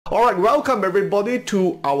All right, welcome everybody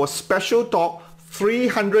to our special talk,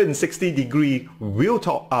 360-degree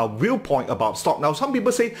viewpoint about stock. Now, some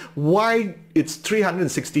people say why it's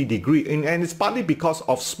 360-degree, and it's partly because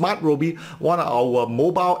of SMARTRobie, one of our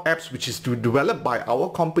mobile apps, which is developed by our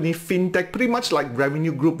company, FinTech, pretty much like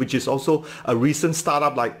Revenue Group, which is also a recent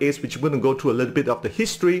startup like ACE, which we're going to go through a little bit of the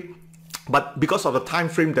history. But because of the time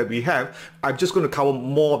frame that we have, I'm just going to cover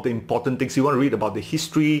more of the important things. You want to read about the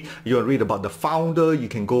history, you want to read about the founder, you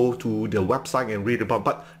can go to the website and read about.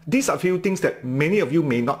 But these are a few things that many of you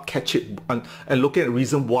may not catch it and look at the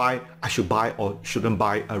reason why I should buy or shouldn't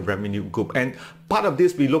buy a Revenue Group. And part of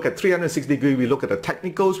this, we look at 360 degree, we look at the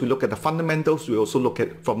technicals, we look at the fundamentals, we also look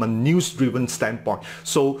at from a news-driven standpoint.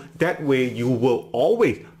 So that way you will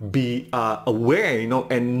always be aware,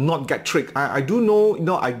 and not get tricked. I do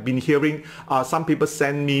know, I've been hearing some people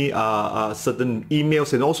send me certain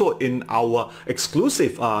emails, and also in our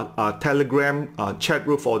exclusive Telegram chat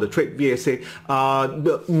group for the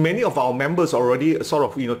TradeVSA, many of our members already sort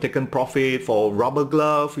of, taken profit for rubber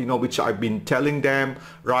glove, which I've been telling them,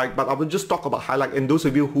 right? But I will just talk about highlight, and those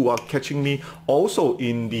of you who are catching me also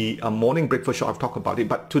in the morning breakfast show, I've talked about it,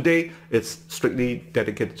 but today it's strictly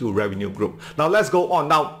dedicated to Revenue Group. Now let's go on.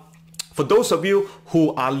 Now, for those of you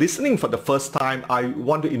who are listening for the first time, I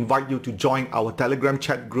want to invite you to join our Telegram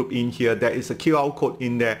chat group in here. There is a QR code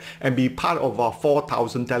in there, and be part of our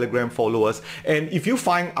 4,000 Telegram followers. And if you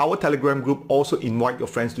find our Telegram group, also invite your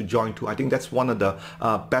friends to join too. I think that's one of the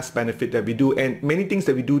best benefit that we do. And many things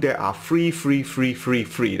that we do there are free.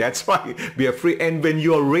 That's right, we are free. And when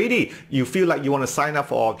you are ready, you feel like you want to sign up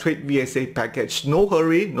for our TradeVSA package, no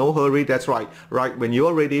hurry. That's right. When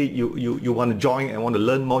you're ready, you want to join and want to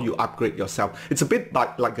learn more, you upgrade yourself. It's a bit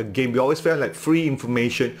like a game. We always feel like free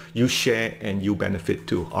information, you share and you benefit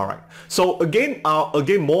too. All right, so again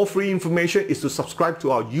more free information is to subscribe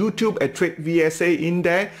to our YouTube at TradeVSA in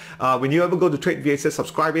there. When you ever go to TradeVSA,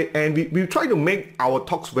 subscribe it, and we try to make our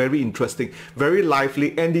talks very interesting, very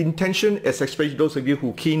lively, and the intention is, especially those of you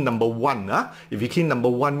who keen number one, if you keen number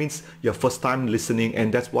one means your first time listening,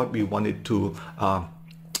 and that's what we wanted to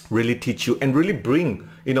really teach you and really bring,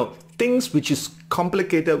 things which is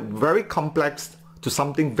complicated, very complex, to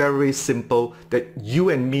something very simple that you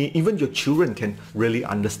and me, even your children, can really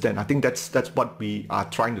understand. I think that's what we are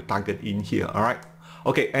trying to target in here. All right.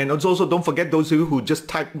 Okay, and also don't forget, those of you who just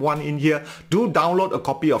type one in here, do download a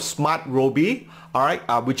copy of SMARTRobie, all right,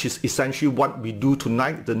 which is essentially what we do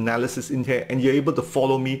tonight, the analysis in here, and you're able to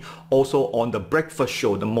follow me also on the breakfast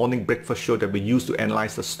show, the morning breakfast show that we use to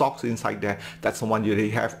analyze the stocks inside there. That's the one you already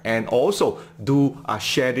have. And also do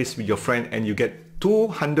share this with your friend, and you get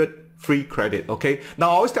 200 free credit. Okay, now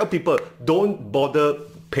I always tell people, don't bother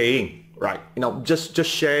paying. Right, just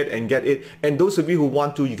share it and get it. And those of you who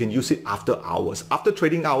want to, you can use it after hours. After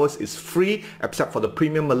trading hours is free, except for the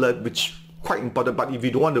premium alert, which quite important. But if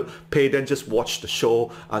you don't want to pay, then just watch the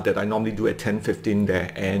show that I normally do at 10:15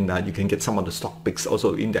 there, and you can get some of the stock picks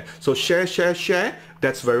also in there. So share.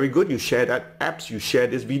 That's very good. You share that apps, you share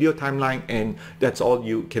this video timeline, and that's all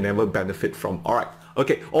you can ever benefit from. All right.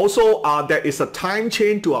 Okay. Also, there is a time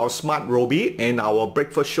chain to our SMARTRobie and our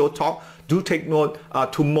breakfast show talk. Do take note,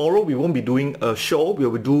 tomorrow we won't be doing a show,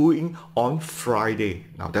 we'll be doing on Friday.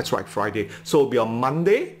 Now that's right, Friday. So it'll be on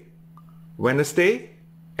Monday, Wednesday,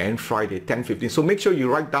 and Friday, 10:15. So make sure you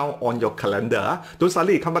write down on your calendar. Don't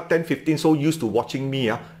suddenly come back 10:15, so used to watching me.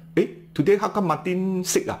 Today how come Martin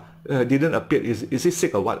sick? Didn't appear. Is he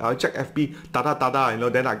sick or what? I'll check FB,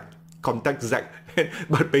 then I contact Zach.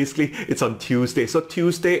 But basically it's on Tuesday. So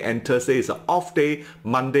Tuesday and Thursday is an off day.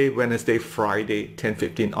 Monday, Wednesday, Friday,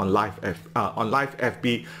 10:15 on live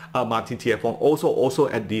FB, Martin TF1. Also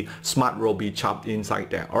at the SMARTRobie chat inside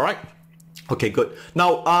there. All right. Okay, good.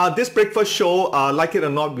 Now, this breakfast show, like it or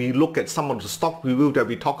not, we look at some of the stock review that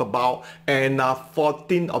we talk about. And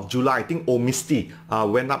 14th of July, I think Omisty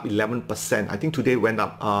went up 11%. I think today went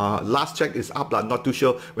up. Last check is up. I'm not too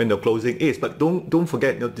sure when the closing is. But don't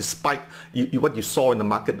forget, despite what you saw in the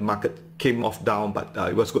market came off down, but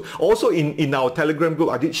it was good. Also in our Telegram group,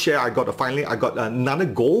 I did share, I got another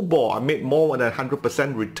gold ball. I made more than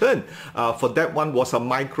 100% return. For that one was a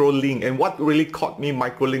micro-link, and what really caught me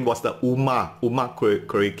micro-link was the UMA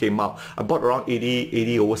query came out. I bought around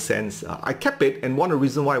 80 over cents. I kept it, and one of the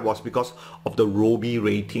reasons why was because of the Robie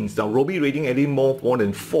ratings. Now Robie rating adding more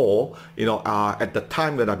than 4, at the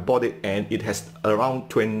time when I bought it, and it has around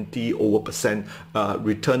 20% over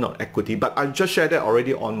return on equity. But I just shared that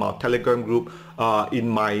already on my Telegram group, in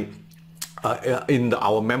my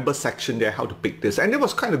our member section there how to pick this, and it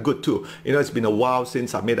was kind of good too. You know, it's been a while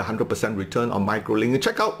since I made 100% return on microlink.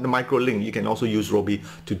 Check out the microlink. You can also use Robbie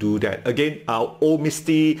to do that. Again, old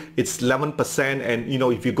Misty, it's 11%, and you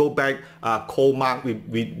know, if you go back, Colemark,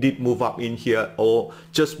 we did move up in here, or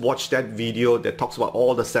just watch that video that talks about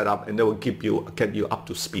all the setup, and that will get you up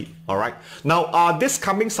to speed. All right. Now, this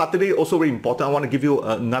coming Saturday also very important. I want to give you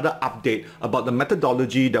another update about the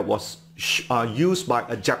methodology that was used by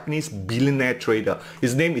a Japanese billionaire trader.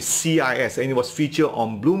 His name is CIS, and it was featured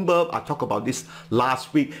on Bloomberg. I talked about this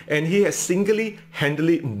last week, and he has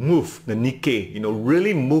single-handedly moved the Nikkei, you know,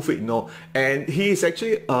 really move it, you know, and he is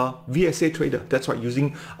actually a VSA trader. That's right,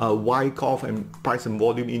 using Wyckoff and price and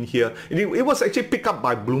volume in here. It was actually picked up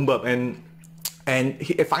by Bloomberg, and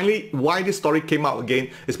finally, why this story came out again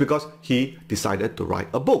is because he decided to write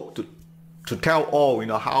a book to tell all, you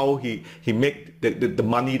know, how he made the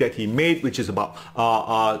money that he made, which is about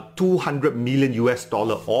 200 million US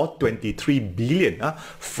dollar or 23 billion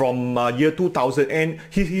from year 2000. And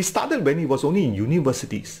he started when he was only in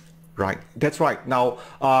universities. Right, that's right. Now,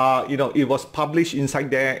 you know, it was published inside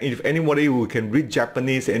there. If anybody who can read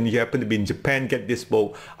Japanese and you happen to be in Japan, get this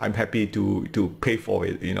book, I'm happy to pay for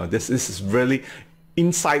it. You know, this is really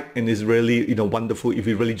insight, and is really, you know, wonderful if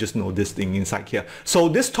you really just know this thing inside here. So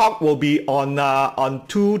this talk will be on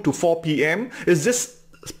 2 to 4 p.m. Is this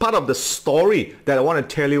part of the story that I want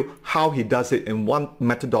to tell you how he does it and what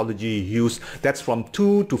methodology he used. That's from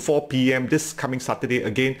 2 to 4 p.m. this coming Saturday.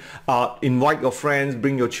 Again, invite your friends,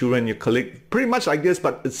 bring your children, your colleague, pretty much like this,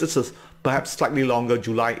 but it's just perhaps slightly longer,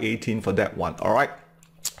 July 18 for that one. All right.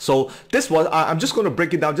 So this was, I'm just going to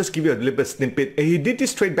break it down, just give you a little bit snippet. He did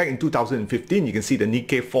this trade back in 2015. You can see the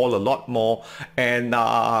Nikkei fall a lot more, and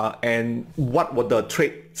what were the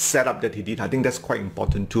trade setup that he did. I think that's quite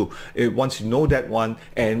important too. Once you know that one,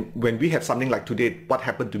 and when we have something like today, what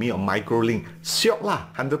happened to me on microlink, syok lah,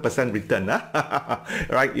 100% return,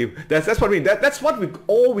 right? That's what we, that's what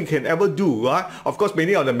all we can ever do. Of course,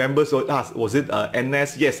 many of the members will ask, was it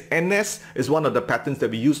NS? Yes, NS is one of the patterns that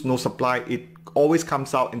we use, no supply. It always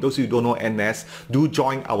comes out, and those who don't know NS, do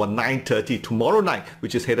join our 9:30 tomorrow night,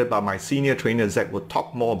 which is headed by my senior trainer Zach. Will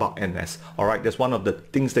talk more about NS. All right, that's one of the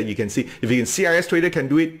things that you can see. If you can, CIS trader can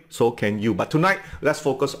do it, so can you. But tonight, let's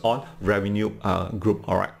focus on revenue group.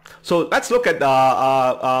 All right, so let's look at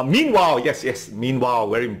meanwhile. Yes, meanwhile,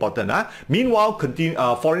 very important. Meanwhile,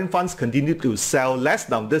 foreign funds continue to sell less.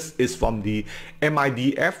 Now this is from the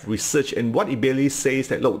MIDF research, and what it barely says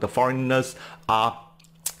that, look, the foreigners are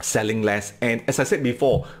selling less. And as I said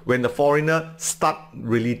before, when the foreigner start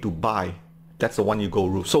really to buy, that's the one you go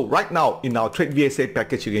through. So right now in our TradeVSA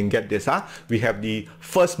package, you can get this. We have the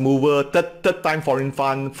first mover, third time foreign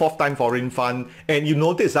fund, fourth time foreign fund, and you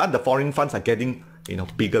notice the foreign funds are getting, you know,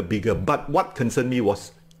 bigger. But what concerned me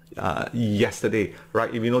was yesterday,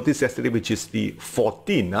 right? If you notice yesterday, which is the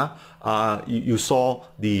 14th, you saw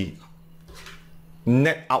the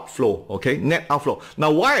net outflow. Okay, net outflow.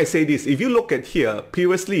 Now why I say this, if you look at here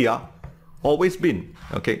previously, always been,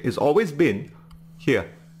 okay, it's always been here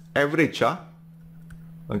average,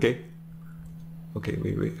 okay,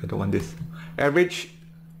 wait, I don't want this. Average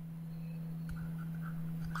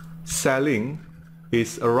selling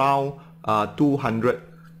is around 200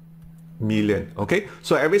 million. Okay,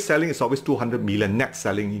 so average selling is always 200 million net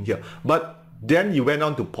selling in here, but then you went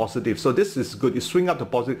on to positive. So this is good. You swing up to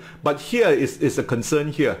positive. But here is a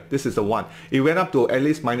concern here. This is the one. It went up to at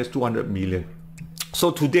least minus 200 million.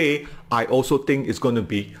 So today, I also think it's going to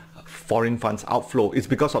be foreign funds outflow. It's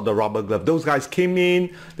because of the rubber glove. Those guys came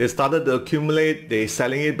in, they started to accumulate, they're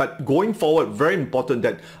selling it. But going forward, very important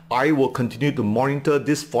that I will continue to monitor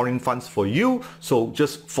these foreign funds for you. So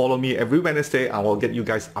just follow me every Wednesday. I will get you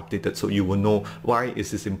guys updated so you will know why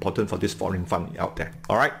is this important for this foreign fund out there.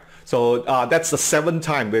 All right. So that's the 7th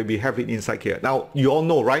time where we have it inside here. Now, you all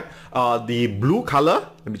know, right? The blue color,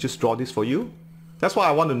 let me just draw this for you. That's what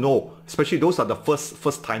I want to know, especially those are the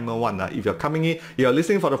first timer one. If you're coming in, you're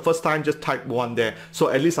listening for the first time, just type 1 there. So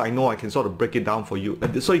at least I know I can sort of break it down for you.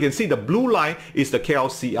 So you can see the blue line is the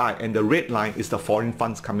KLCI and the red line is the foreign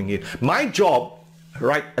funds coming in. My job,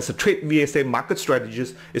 right, as a TradeVSA market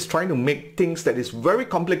strategist is trying to make things that is very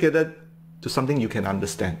complicated to something you can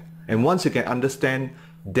understand. And once you can understand,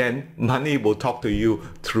 then money will talk to you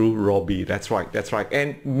through Robbie. That's right.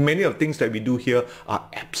 And many of the things that we do here are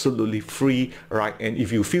absolutely free, right? And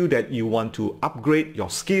if you feel that you want to upgrade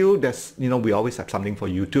your skill, that's, you know, we always have something for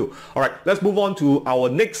you too. All right, let's move on to our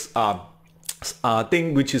next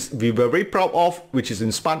thing which is we were very proud of, which is in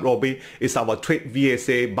SMARTRobie, is our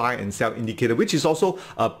TradeVSA buy and sell indicator, which is also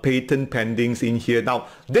a patent pendings in here. Now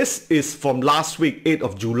this is from last week, 8th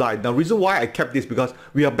of July. Now reason why I kept this, because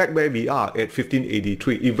we are back where we are at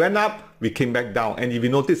 1583. It went up, we came back down, and if you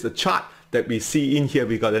notice the chart that we see in here,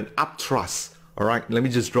 we got an up thrust. All right, let me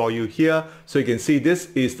just draw you here so you can see this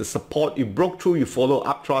is the support. You broke through, you follow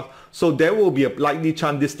up thrust, so there will be a likely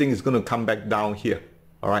chance this thing is going to come back down here.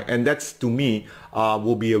 All right, and that's, to me,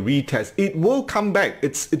 will be a retest. It will come back.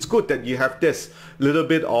 It's good that you have this little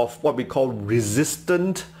bit of what we call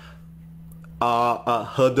resistant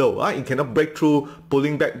hurdle. Right? You cannot break through,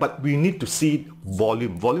 pulling back, but we need to see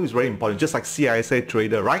volume. Volume is very important, just like CISA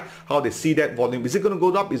trader, right? How they see that volume. Is it going to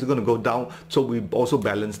go up? Is it going to go down? So we also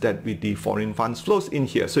balance that with the foreign funds flows in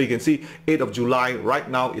here. So you can see 8th of July, right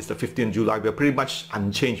now is the 15th of July. We're pretty much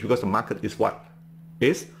unchanged because the market is what?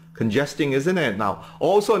 Is congesting, isn't it? Now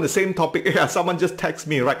also on the same topic, yeah, someone just texted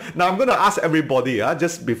me right now. I'm going to ask everybody,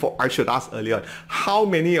 just before I should ask earlier, how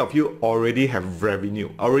many of you already have revenue,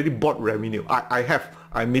 already bought revenue? I have.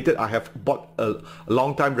 I admitted I have bought a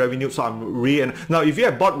long time revenue, so I'm now if you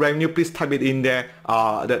have bought revenue, please type it in there,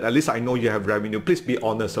 that at least I know you have revenue. Please be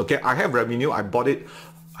honest, okay? I have revenue. I bought it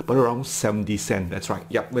around 70 cents. That's right.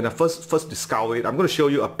 Yep. When I first discovered it, I'm going to show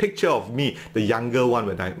you a picture of me, the younger one,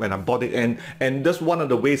 when I bought it, and that's one of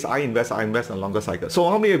the ways I invest. I invest on longer cycle. So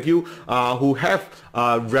how many of you who have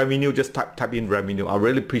revenue, just type in revenue? I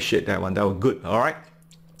really appreciate that one. That was good. All right.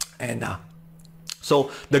 And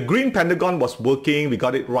so the green pentagon was working. We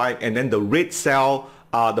got it right, and then the red cell,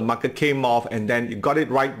 the market came off, and then you got it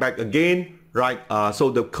right back again. Right. So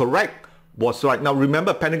the correct was right. Now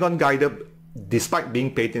remember, pentagon guided, despite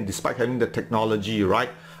being patent, despite having the technology, right,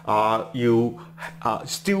 you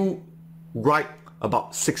still right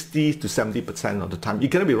about 60 to 70% of the time. You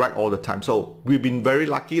cannot be right all the time. So we've been very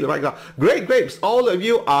lucky right now. Great. All of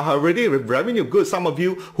you are already with revenue. Good. Some of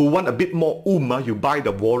you who want a bit more you buy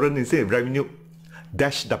the warrant instead of revenue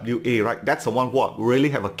 -WA, right? That's the one who really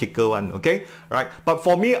have a kicker one, okay? Right? But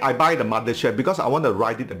for me, I buy the mother share because I want to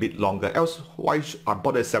ride it a bit longer. Else, why I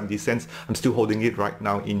bought it at 70 cents? I'm still holding it right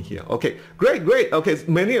now in here. Okay, great. Okay,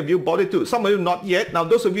 many of you bought it too. Some of you not yet. Now,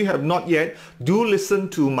 those of you who have not yet, do listen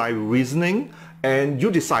to my reasoning and you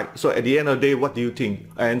decide. So at the end of the day, what do you think?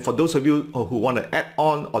 And for those of you who want to add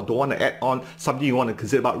on or don't want to add on, something you want to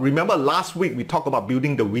consider about. Remember last week we talked about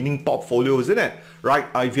building the winning portfolio, isn't it? Right?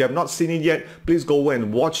 If you have not seen it yet, please go and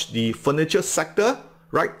watch the furniture sector.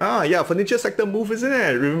 Right? Yeah, furniture sector move, isn't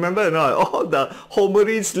it? Remember, all the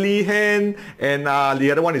Homeris, Lihan, and the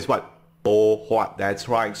other one is what? Berhad. That's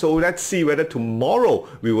right. So let's see whether tomorrow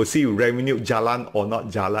we will see revenue jalan or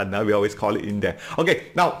not jalan. We always call it in there.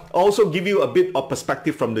 Okay, now also give you a bit of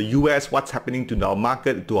perspective from the US, what's happening to our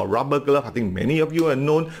market, to our rubber glove. I think many of you are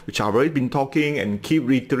known, which I've already been talking and keep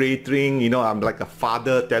reiterating. I'm like a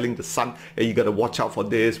father telling the son, hey, you got to watch out for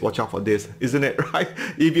this, isn't it? Right?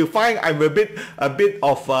 If you find I'm a bit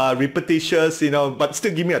of repetitious, but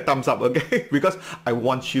still give me a thumbs up, okay? Because I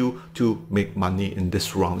want you to make money in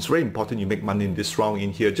this round. It's very important you make money in this round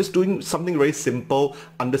in here. Just doing something very simple,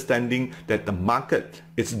 understanding that the market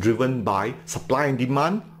is driven by supply and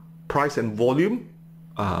demand, price and volume,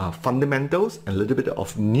 fundamentals, and a little bit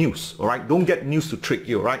of news. All right, don't get news to trick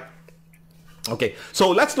you. Right? Okay,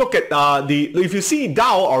 so let's look at if you see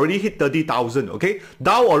Dow already hit 30,000, okay?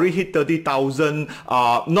 Dow already hit 30,000,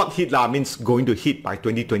 not hit means going to hit by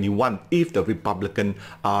 2021 if the Republican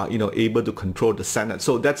able to control the Senate.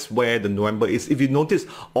 So that's where the November is. If you notice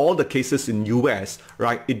all the cases in US,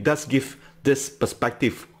 right, it does give this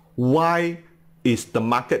perspective. Why is the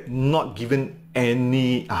market not given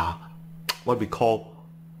any what we call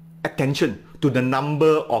attention to the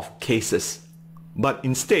number of cases? But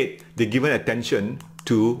instead, they're given attention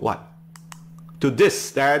to what? To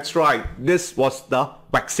this. That's right. This was the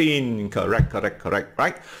vaccine. Correct,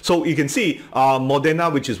 right? So you can see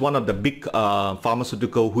Moderna, which is one of the big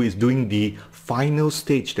pharmaceutical who is doing the final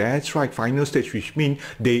stage. That's right, final stage, which means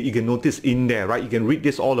you can notice in there, right? You can read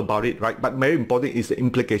this all about it, right? But very important is the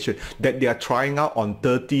implication that they are trying out on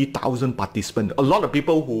 30,000 participants. A lot of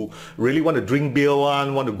people who really want to drink beer,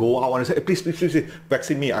 want to go out and say, hey, please,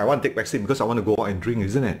 vaccine me. I want to take vaccine because I want to go out and drink,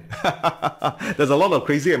 isn't it? There's a lot of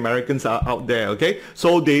crazy Americans out there, okay?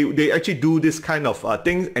 So they actually do this kind of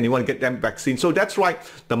things and you want to get them vaccine. So that's right.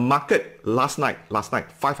 The market last night,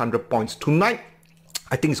 500 points. Tonight,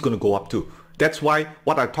 I think it's going to go up too. That's why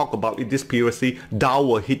what I talk about in this period, Dow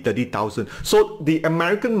will hit 30,000. So the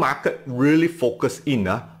American market really focused in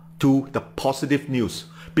to the positive news.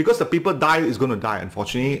 Because the people die is going to die,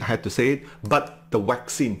 unfortunately, I had to say it. But the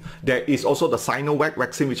vaccine. There is also the Sinovac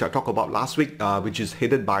vaccine, which I talked about last week, which is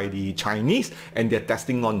headed by the Chinese, and they're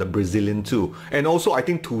testing on the Brazilian too. And also, I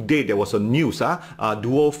think today there was a news,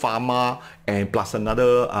 Duo Pharma and plus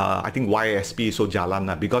another, I think YSP, so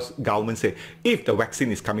jalan, because government say if the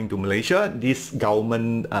vaccine is coming to Malaysia, these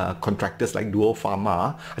government contractors like Duo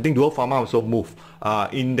Pharma, I think Duo Pharma also move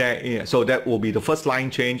in there, so that will be the first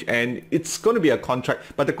line change, and it's going to be a contract.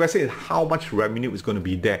 But the question is how much revenue is going to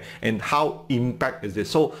be there and how impact is this.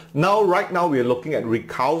 So now, right now, we are looking at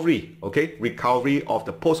recovery, okay, recovery of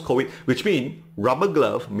the post-COVID, which means rubber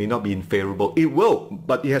glove may not be favorable. It will,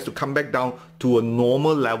 but it has to come back down to a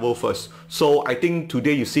normal level first. So I think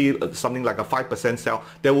today you see something like a 5% sell.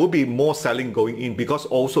 There will be more selling going in, because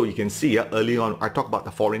also you can see early on I talked about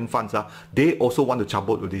the foreign funds. They also want to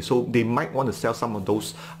chabot with this, so they might want to sell some of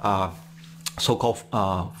those so-called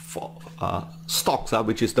stocks,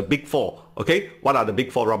 which is the big four. Okay, what are the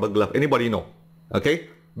big four rubber glove? Anybody know? Okay,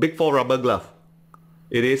 big four rubber glove.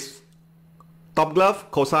 It is Top Glove,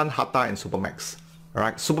 Kosan, Hatta, and Supermax. All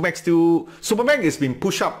right, Supermax is being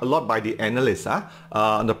pushed up a lot by the analysts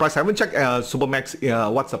on the price. I haven't checked Supermax,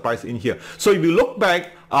 what's the price in here. So if you look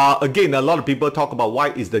back, again, a lot of people talk about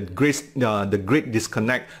why is the great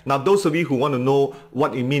disconnect. Now, those of you who want to know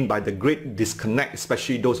what you mean by the great disconnect,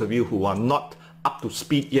 especially those of you who are not up to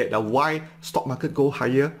speed yet, why stock market go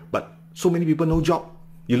higher, but so many people no job.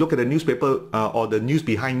 You look at the newspaper or the news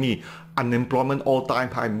behind me, unemployment all-time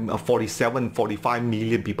high, 45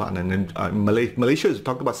 million people. And Malaysia is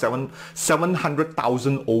talking about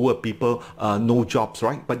 700,000 over people, no jobs,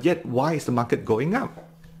 right? But yet, why is the market going up?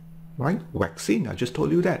 Right? Vaccine, I just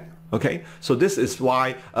told you that. Okay, so this is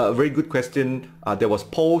why a very good question. There was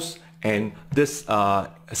polls, and this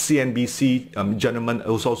CNBC gentleman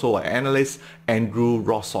who's also an analyst, Andrew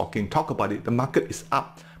Ross-Hawking, talk about it. The market is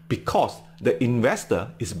up because the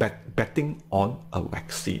investor is betting on a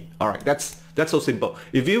vaccine. All right, that's so simple.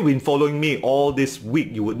 If you've been following me all this week,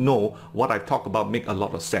 you would know what I talk about make a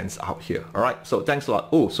lot of sense out here. All right, so thanks a lot.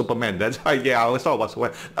 Oh, Superman, that's right. Yeah, I always thought about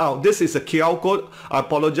Superman. Now, this is a QR code. I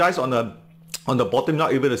apologize on the bottom,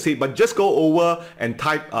 not able to see it, but just go over and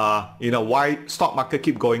type, why stock market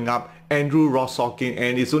keep going up. Andrew Ross-Hawking,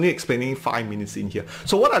 and it's only explaining 5 minutes in here.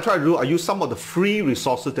 So what I try to do, I use some of the free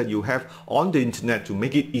resources that you have on the internet to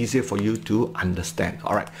make it easier for you to understand.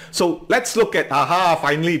 All right, so let's look at,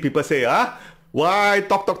 finally people say, why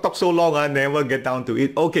talk so long, never get down to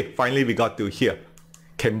it. Okay, finally we got to here.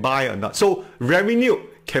 Can buy or not? So revenue,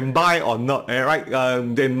 can buy or not, right?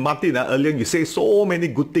 Then Martin, earlier you say so many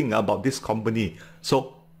good things about this company.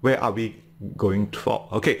 So where are we going for?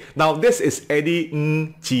 Okay, now this is Eddie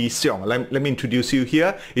Ng Ji Seong. Let me introduce you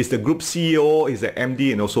here. He's the group CEO, he's the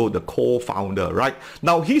MD, and also the co-founder, right?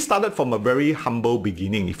 Now he started from a very humble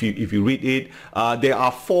beginning. If you read it, there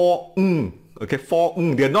are four Ng. Okay, four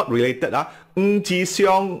Ng. They're not related. Ng Ji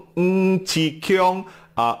Seong, Ng Ji Kyung,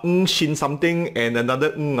 Ng Shin something, and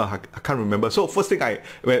another Ng, I can't remember. So first thing,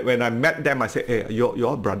 when I met them, I said, hey, you're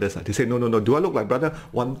all brothers. They said, no, do I look like brother?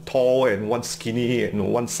 One tall and one skinny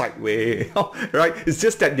and one sideways, right? It's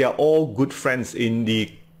just that they're all good friends in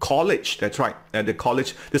the college. That's right, at the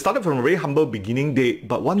college. They started from a very humble beginning.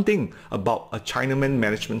 But one thing about a Chinaman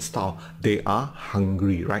management style, they are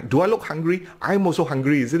hungry, right? Do I look hungry? I'm also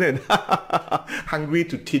hungry, isn't it? Hungry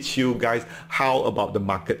to teach you guys how about the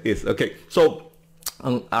market is. Okay, so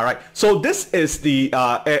all right, so this is the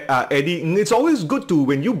Eddie. It's always good to,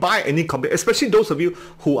 when you buy any company, especially those of you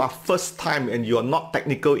who are first time and you're not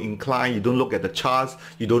technical inclined, you don't look at the charts,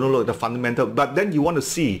 you don't look at the fundamental, but then you want to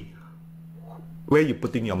see where you're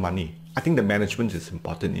putting your money. I think the management is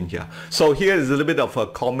important in here. So here is a little bit of a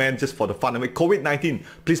comment just for the fun of it. COVID-19,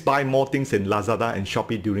 please buy more things in Lazada and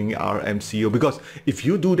Shopee during our MCO, because if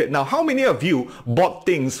you do that now, how many of you bought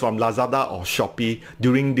things from Lazada or Shopee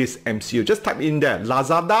during this MCO? Just type in there,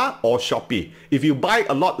 Lazada or Shopee. If you buy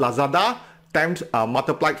a lot Lazada, times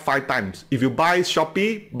multiplied 5 times. If you buy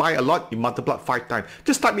Shopee, buy a lot, you multiply 5 times.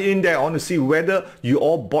 Just type it in there. I want to see whether you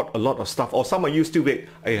all bought a lot of stuff, or some of you still wait,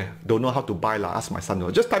 hey, don't know how to buy, ask my son.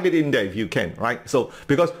 Just type it in there if you can, right? So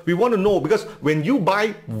because we want to know, because when you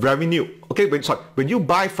buy revenue, okay, when you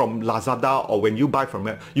buy from Lazada or when you buy from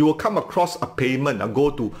it, you will come across a payment and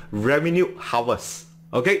go to revenue harvest.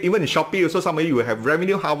 Okay, even in Shopee also, some of you will have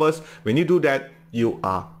revenue harvest. When you do that,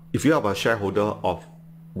 if you have a shareholder of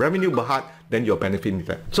Revenue Berhad, then you're benefiting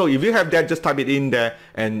that. So if you have that, just type it in there,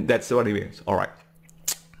 and that's what it means. All right.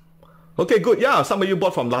 Okay, good. Yeah, some of you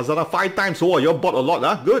bought from Lazada 5 times. Oh, you bought a lot,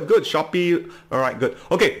 huh? Good. Shopee. All right, good.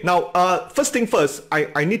 Okay, now first thing first,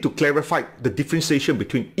 I need to clarify the differentiation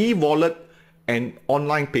between e-wallet and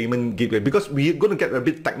online payment gateway, because we're going to get a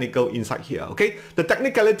bit technical inside here. Okay, the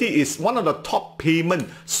technicality is one of the top payment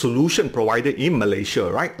solution provider in Malaysia,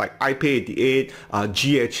 right? Like iPay88,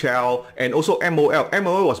 GHL, and also MOL.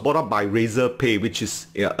 MOL was bought up by Resit Intake, which is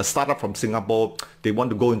a startup from Singapore. They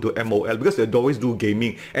want to go into MOL because they always do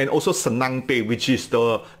gaming, and also Senang Pay, which is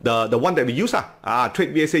the one that we use.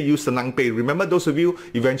 TradeVSA use Senang Pay. Remember, those of you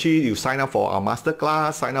eventually you sign up for our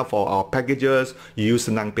MasterClass, sign up for our packages, you use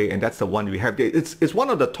Senang Pay, and that's the one we have. It's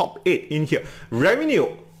one of the top 8 in here.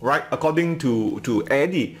 Revenue, right, according to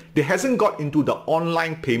Eddie, they hasn't got into the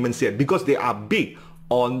online payments yet because they are big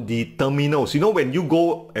on the terminals. You know, when you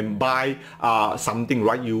go and buy something,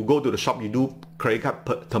 right, you go to the shop, you do credit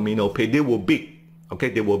card terminal pay. They were big. Okay,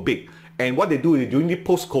 they were big. And what they do is during the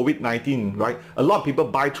post-COVID-19, right, a lot of people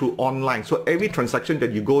buy through online. So every transaction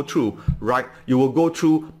that you go through, right, you will go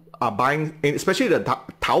through buying, and especially the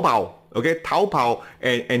Taobao, okay, Taobao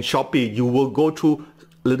and Shopee, you will go through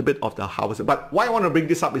a little bit of the house. But why I want to bring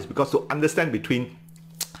this up is because to understand between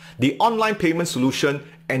the online payment solution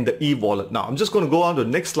and the e-wallet. Now, I'm just going to go on to the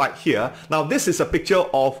next slide here. Now, this is a picture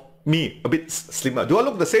of me, a bit slimmer. Do I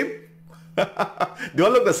look the same? Do I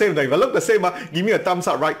look the same? If I look the same, give me a thumbs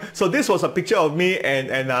up, right? So this was a picture of me and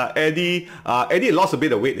Eddie. Eddie lost a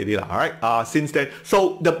bit of weight, all right, since then.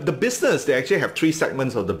 So the business, they actually have 3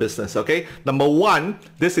 segments of the business, okay? Number 1,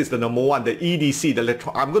 this is the number 1, the EDC,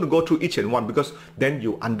 I'm going to go through each and one because then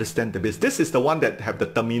you understand the business. This is the one that have the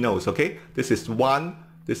terminals, okay? This is 1,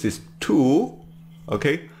 this is 2,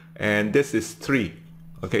 okay? And this is 3.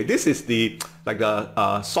 Okay, this is the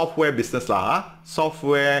software business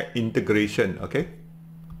software integration. Okay,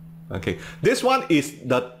 this one is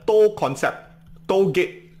the toll concept, toll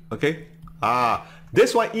gate. Okay,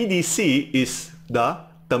 this one EDC is the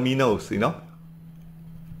terminals. You know.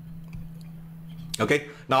 Okay,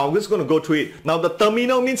 now I'm just going to go through it. Now the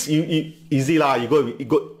terminal means you easy lah. You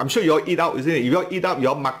go. I'm sure you all eat out, isn't it? You all eat out, you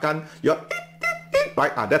all makan, you all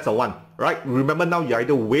right. That's the one. Right. Remember now you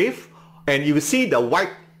either wave. And you will see the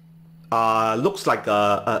white looks like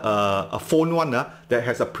a phone one that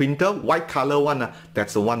has a printer, white color one,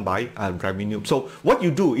 that's the one by revenue. So what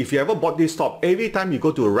you do, if you ever bought this top, every time you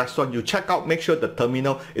go to a restaurant, you check out, make sure the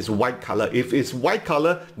terminal is white color. If it's white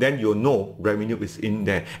color, then you'll know revenue is in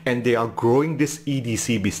there. And they are growing this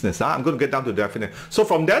EDC business. I'm going to get down to the definition. So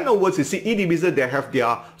from then onwards, you see ED business, they have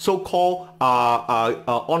their so-called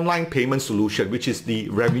online payment solution, which is the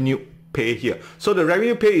revenue pay here. So the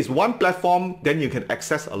revenue pay is one platform, then you can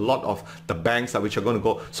access a lot of the banks which are going to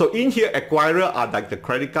go. So in here, acquirer are like the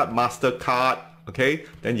credit card, MasterCard, okay?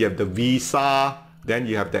 Then you have the Visa, then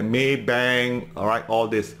you have the Maybank, all right, all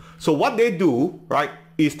this. So what they do, right,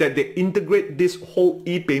 is that they integrate this whole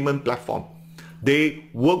e-payment platform. They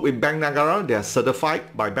work with Bank Negara, they are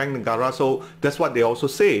certified by Bank Negara. So that's what they also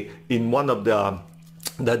say in one of the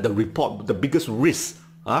report. The biggest risk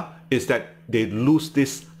is that they lose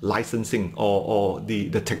this licensing or the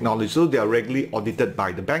technology. So they are regularly audited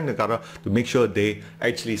by the Bank Negara to make sure they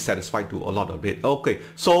actually satisfy to a lot of it. Okay,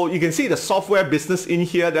 so you can see the software business in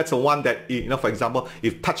here. That's the one that, you know, for example,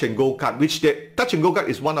 if Touch and Go card, which Touch and Go card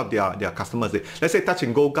is one of their customers. Let's say Touch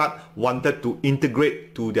and Go card wanted to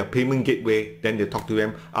integrate to their payment gateway, then they talk to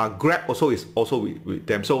them. Grab also is also with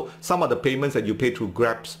them. So some of the payments that you pay through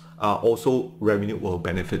Grabs, also revenue will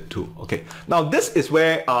benefit too. Okay, now this is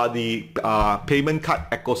where the payment card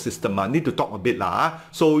ecosystem need to talk a bit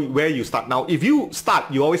So where you start now, if you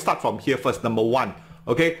start, you always start from here first. Number 1,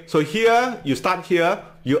 okay, so here you start here,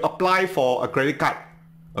 you apply for a credit card,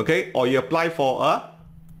 okay, or you apply for a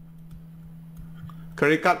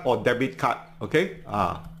credit card or debit card, okay.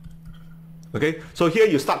 Okay, so here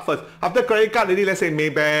you start first. After credit card, let's say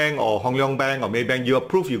Maybank or Hong Leong Bank or Maybank, you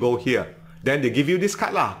approve, you go here. Then they give you this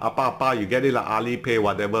card you get it Alipay,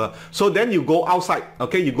 whatever. So then you go outside,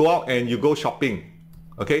 okay, you go out and you go shopping.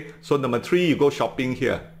 Okay, so number 3, you go shopping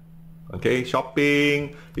here. Okay,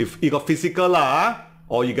 shopping, if you got physical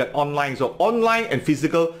or you get online. So online and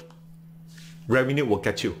physical revenue will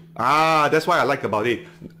catch you. That's why I like about it.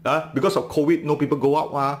 Because of COVID, no people go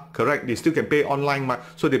out, correct? They still can pay online,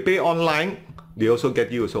 so they pay online, they also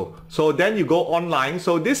get you. So then you go online.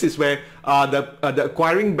 So this is where the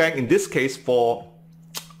acquiring bank, in this case for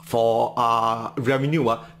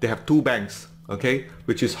revenue, they have 2 banks, okay,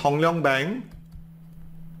 which is Hong Leong Bank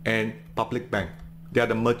and Public Bank. They are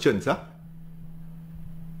the merchants.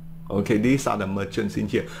 Okay, these are the merchants in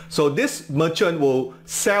here. So this merchant will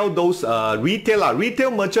sell those retail. Retail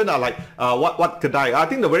merchant are like what kedai. I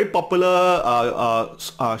think the very popular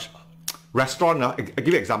restaurant, I give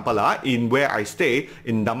you an example, in where I stay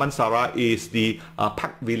in Damansara is the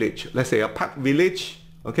Park Village. Let's say a Park Village,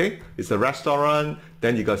 Okay, it's a restaurant.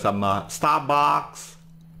 Then you got some Starbucks.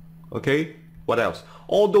 Okay, what else?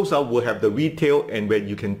 All those will have the retail and where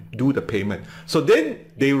you can do the payment. So then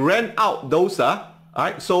they rent out those.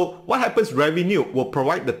 Alright, so what happens? Revenue will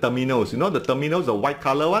provide the terminals. You know the terminals, the white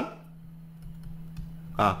color one?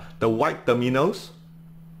 The white terminals.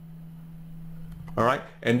 Alright,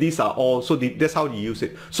 and these are all, so that's how you use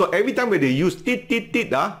it. So every time when they use tit,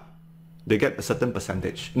 they get a certain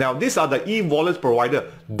percentage. Now these are the e-wallet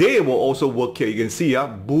provider. They will also work here. You can see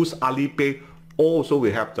Boost, Alipay also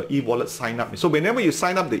will have the e-wallet sign up. So whenever you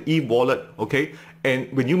sign up the e-wallet, okay,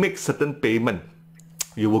 and when you make certain payment,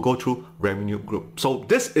 you will go through revenue group. So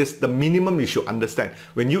this is the minimum you should understand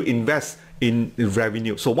when you invest in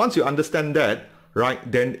revenue. So once you understand that, right,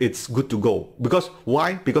 then it's good to go. Because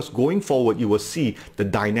why? Because going forward, you will see the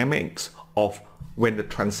dynamics of when the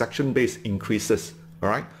transaction base increases, all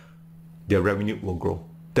right, their revenue will grow.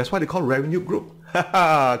 That's why they call revenue group.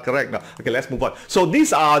 Correct. Now, okay, let's move on. So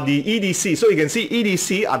these are the EDC. So you can see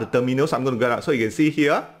EDC are the terminals. I'm going to get out. So you can see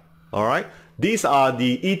here, all right, these are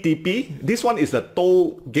the ETP. This one is the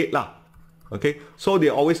toll gate lah. Okay, so they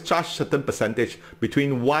always charge certain percentage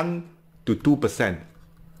between 1 to 2%.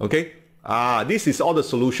 Okay. This is all the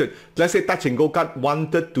solution. Let's say Touch and Go card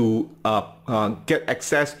wanted to get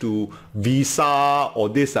access to Visa or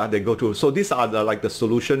this, they go to. So these are the like the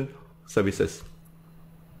solution services.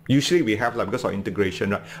 Usually we have like because of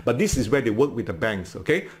integration, right? But this is where they work with the banks.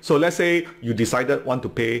 Okay. So let's say you decided want to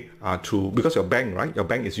pay through, because your bank, right? Your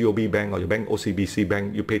bank is UOB Bank or your bank OCBC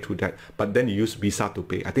Bank. You pay through that, but then you use Visa to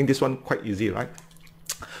pay. I think this one quite easy, right?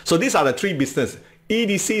 So these are the three business.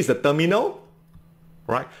 EDC is the terminal.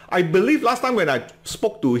 Right? I believe last time when I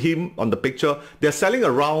spoke to him on the picture, they're selling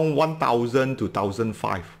around 1,000 to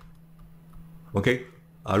 1,005. Okay?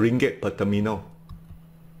 Ringgit per terminal.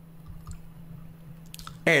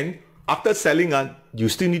 And after selling, you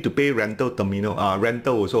still need to pay rental terminal,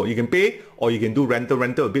 rental also. You can pay or you can do rental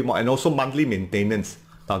a bit more, and also monthly maintenance.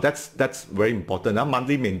 Now that's very important.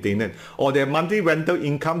 Monthly maintenance or their monthly rental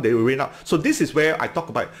income, they will rent out. So this is where I talk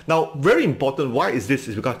about it. Now, very important. Why is this?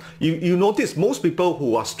 Is because you notice most people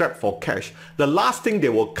who are strapped for cash, the last thing they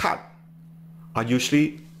will cut are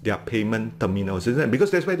usually their payment terminals, isn't it?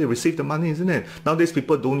 Because that's where they receive the money, isn't it? Nowadays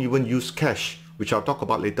people don't even use cash, which I'll talk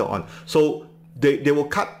about later on. So they will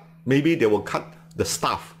cut, maybe they will cut the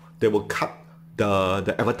staff, they will cut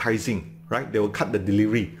the advertising, right? They will cut the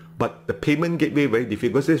delivery. But the payment gateway very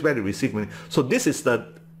difficult because this is where they receive money. So this is the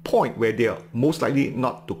point where they are most likely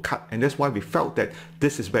not to cut, and that's why we felt that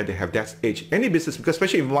this is where they have that edge. Any business, because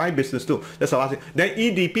especially in my business too, that's the last thing. Then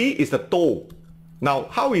EDP is the toll. Now,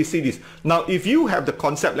 how we see this? Now, if you have the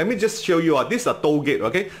concept, let me just show you. This is a toll gate,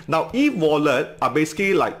 okay? Now, e-wallet are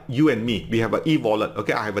basically like you and me. We have an e-wallet,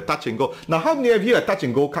 okay? I have a Touch and Go. Now, how many of you have Touch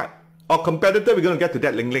and Go card? Our competitor, we're going to get to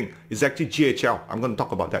that ling. It's actually GHL. I'm going to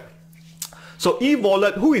talk about that. So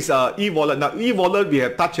e-wallet, who is e-wallet? Now e-wallet, we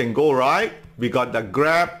have Touch and Go, right? We got the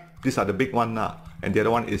Grab, these are the big one now. And the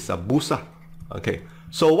other one is Bursa. Okay.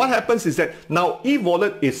 So what happens is that now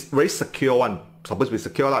e-wallet is very secure one. Supposed to be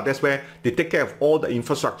secure lah. That's where they take care of all the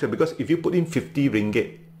infrastructure, because if you put in 50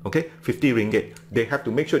 ringgit, okay, 50 ringgit, they have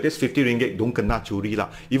to make sure this 50 ringgit don't kena curi lah.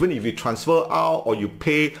 Even if you transfer out or you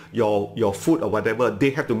pay your food or whatever, they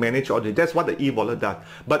have to manage all this. That's what the e-wallet does.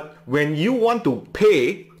 But when you want to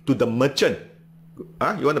pay to the merchant,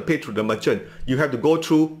 you want to pay through the merchant, you have to go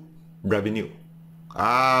through revenue.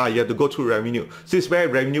 You have to go through revenue. So this is where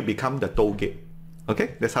revenue become the toll gate.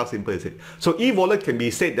 Okay, that's how simple is it. So e-wallet can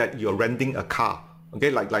be said that you're renting a car. Okay,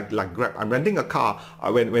 like Grab. I'm renting a car.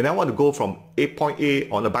 When I want to go from point A, I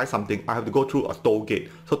want to buy something, I have to go through a toll gate.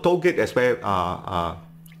 So toll gate is where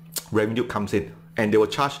revenue comes in, and they will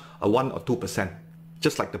charge a 1 or 2%,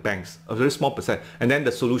 just like the banks, a very small percent. And then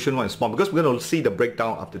the solution one is small, because we're going to see the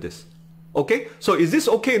breakdown after this. Okay, so is this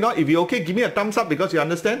okay now? If you're okay, give me a thumbs up because you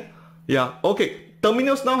understand. Yeah, okay.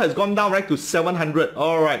 Terminals now has gone down right to 700.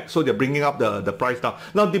 All right, so they're bringing up the price down.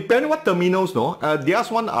 Now, depending what terminals, no, the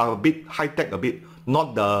other one are a bit high tech, a bit,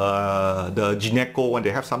 not the Gineco one.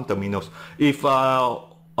 They have some terminals. If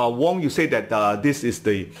Wong, you say that this is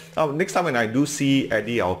the next time when I do see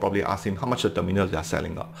Eddie, I'll probably ask him how much the terminals they are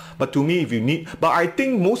selling up. But to me, if you need, but I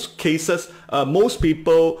think most cases, most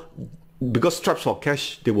people, because strapped for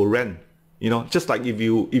cash, they will rent. You know, just like if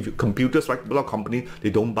you computers, right, a lot of companies,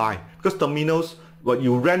 they don't buy, because terminals, well,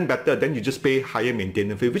 you rent better, then you just pay higher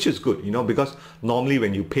maintenance fee, which is good, you know, because normally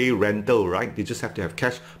when you pay rental, right, they just have to have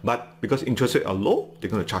cash, but because interest rates are low, they're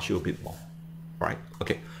going to charge you a bit more. right?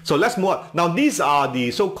 Okay, so let's move on. Now these are the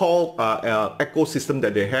so-called ecosystem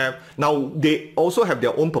that they have. Now they also have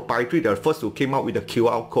their own proprietary. They're the first who came out with the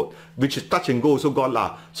QR code, which is touch and go also got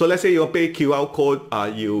lah. So let's say you pay QR code,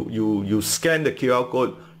 you scan the QR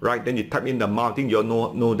code, right? Then you type in the amount. I think you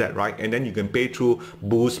all know that, right? And then you can pay through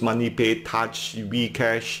Boost, MoneyPay, Touch,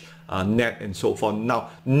 Vcash, Net, and so forth.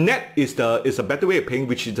 Now Net is a better way of paying,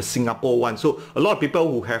 which is the Singapore one. So a lot of people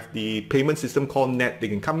who have the payment system called Net, they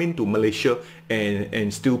can come into Malaysia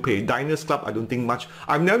and still pay. Diners Club, I don't think much.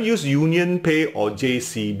 I've never used Union Pay or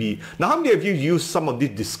JCB. Now how many of you use some of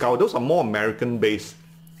these discounts? Those are more American based.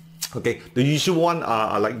 Okay, the usual one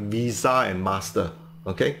are like Visa and Master.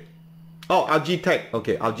 Okay. Oh, Algitech.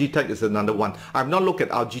 Okay, Algitech is another one. I've not looked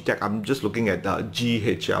at Algitech. I'm just looking at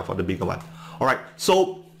GHL for the bigger one. All right.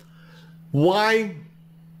 So why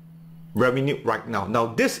revenue right now? Now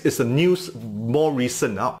this is a news more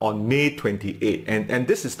recent on May 28, and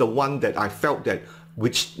this is the one that I felt that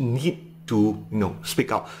which need to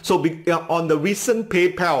speak out. So on the recent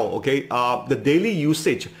PayPal, okay, the daily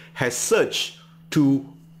usage has surged to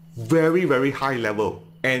very high level,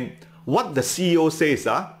 and what the CEO says,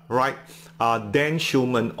 right, Dan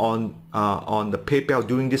Schulman on the PayPal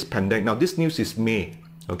during this pandemic. Now this news is May,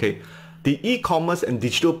 okay. The e-commerce and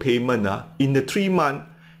digital payment in the 3 months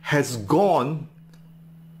has gone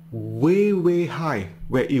way high,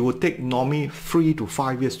 where it would take normally 3 to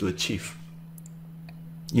 5 years to achieve.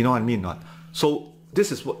 You know what I mean? Not? So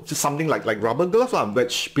this is just something like rubber gloves,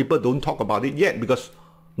 which people don't talk about it yet because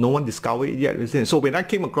no one discovered it yet. Isn't it? So when I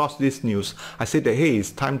came across this news, I said that hey,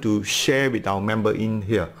 it's time to share with our member in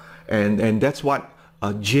here, and that's what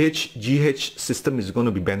GH system is going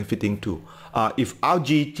to be benefiting too. If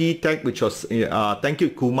RGT Tech, which was thank you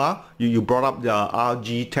Kumar, you brought up the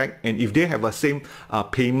RG Tech, and if they have a same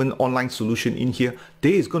payment online solution in here,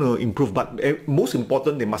 they is going to improve. But most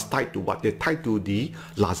important, they must tie to what? They're tied to the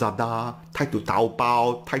Lazada, tied to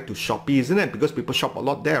Taobao, tied to Shopee, isn't it? Because people shop a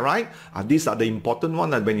lot there, right? These are the important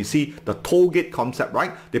ones. And when you see the toll gate concept,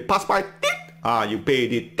 right? They pass by, you pay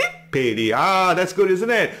it, pay it. That's good, isn't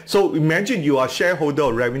it? So imagine you are a shareholder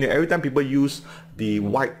of revenue. Every time people use the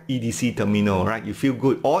white EDC terminal, right? You feel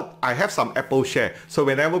good. Or I have some Apple share. So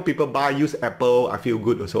whenever people use Apple, I feel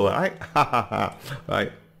good also, right?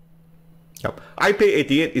 Right. Yep.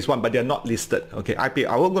 iPay88 is one, but they're not listed. Okay, iPay,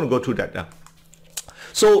 I'm going to go through that now.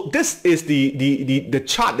 So this is the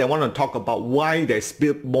chart that I want to talk about, why there's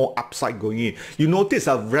still more upside going in. You notice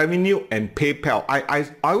revenue and PayPal. I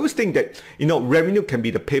always think that revenue can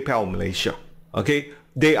be the PayPal of Malaysia. Okay,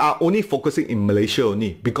 they are only focusing in Malaysia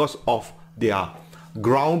only because of their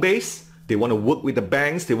ground base. They want to work with the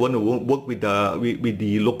banks. They want to work with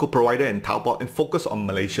the local provider and Taobao and focus on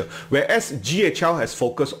Malaysia. Whereas GHL has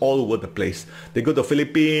focused all over the place. They go to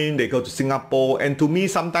Philippines, they go to Singapore, and to me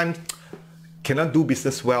sometimes cannot do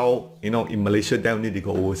business well, in Malaysia, then they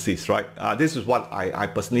go overseas, right? This is what I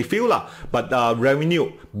personally feel lah. But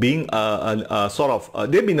revenue being sort of,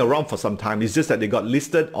 they've been around for some time. It's just that they got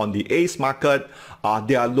listed on the ACE market.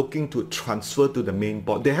 They are looking to transfer to the main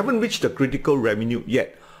board. They haven't reached the critical revenue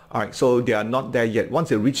yet. All right, so they are not there yet. Once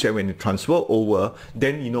they reach there, when they transfer over,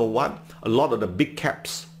 then you know what? A lot of the big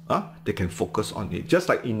caps, they can focus on it. Just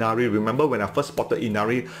like Inari. Remember when I first spotted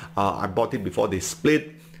Inari, I bought it before they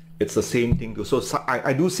split. It's the same thing too. So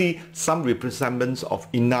I do see some resemblance of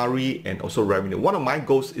Inari and also revenue. One of my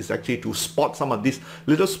goals is actually to spot some of these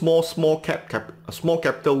little small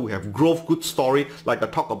capital who have growth, good story, like I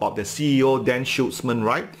talk about the CEO Dan Schulman,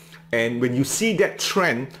 right? And when you see that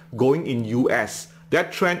trend going in US,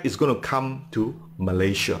 that trend is going to come to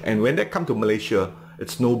Malaysia. And when they come to Malaysia,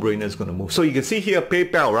 it's no-brainer, it's going to move. So you can see here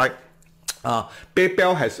PayPal, right?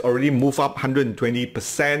 PayPal has already moved up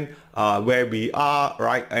 120%. Where we are,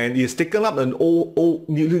 right? And it's taken up an old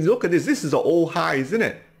you look at this is an old high, isn't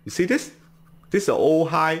it? You see this? This is an old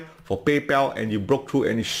high for PayPal, and you broke through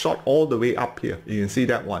and it shot all the way up here. You can see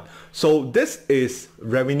that one. So this is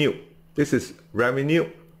revenue. This is revenue,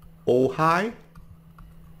 old high.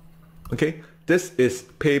 Okay, this is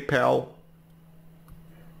PayPal,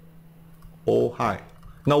 old high.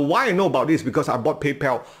 Now why I know about this? Because I bought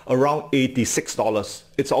PayPal around $86.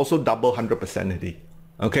 It's also double 100% already.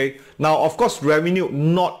 Okay, now of course revenue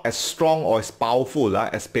not as strong or as powerful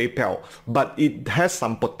as PayPal, but it has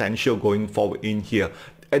some potential going forward in here.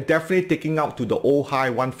 Definitely taking out to the old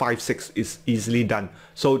high 156 is easily done.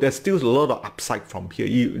 So there's still a lot of upside from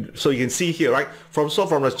here. So you can see here, right? From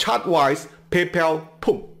the chart wise, PayPal,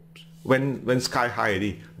 boom, went sky high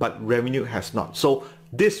already, but revenue has not. So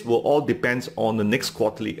This will all depend on the next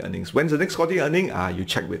quarterly earnings. When's the next quarterly earning? You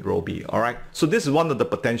check with Robbie. All right. So this is one of the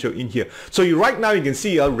potential in here. So right now you can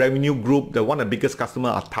see a revenue group. The one of the biggest customer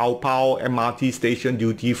are Taobao, MRT station,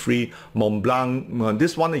 duty free, Mont Blanc.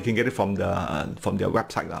 This one you can get it from their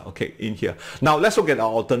website. Okay, in here. Now let's look at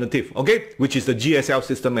our alternative. Okay, which is the GSL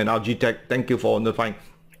system and our GTech. Thank you for notifying.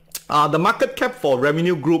 The market cap for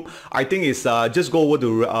revenue group, I think is just go over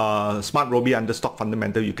to SMARTRobie under stock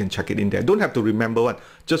fundamental. You can check it in there. Don't have to remember one.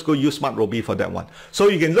 Just go use SMARTRobie for that one. So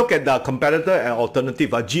you can look at the competitor and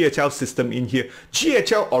alternative, GHL system in here.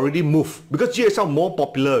 GHL already moved because GHL more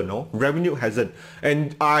popular, no? Revenue hasn't.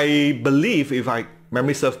 And I believe, if I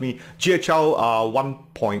memory serves me, GHL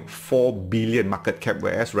 1.4 billion market cap,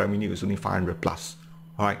 whereas revenue is only 500 plus.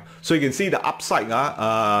 All right. So you can see the upside.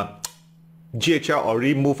 GHL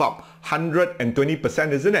already moved up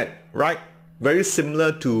 120%, isn't it? Right? Very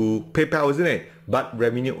similar to PayPal, isn't it? But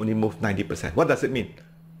revenue only moved 90%. What does it mean?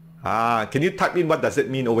 Can you type in what does it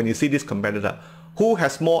mean, or when you see this competitor? Who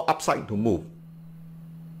has more upside to move?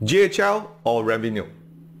 GHL or revenue?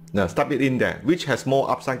 Now, type it in there. Which has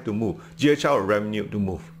more upside to move? GHL or revenue to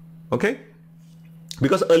move? Okay?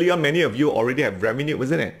 Because earlier, many of you already have revenue,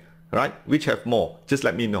 isn't it? Right? Which have more? Just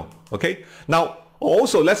let me know. Okay? Now,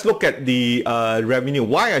 also, let's look at the revenue.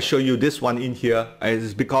 Why I show you this one in here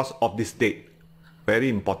is because of this date. Very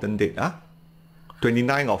important date.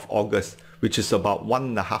 29th of August, which is about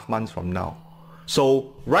 1.5 months from now.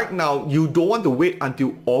 So right now, you don't want to wait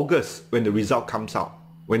until August when the result comes out.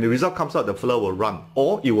 When the result comes out, the flow will run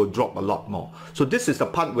or it will drop a lot more. So this is the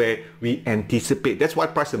part where we anticipate. That's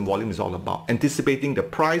what price and volume is all about. Anticipating the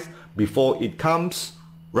price before it comes,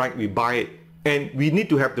 right? We buy it. And we need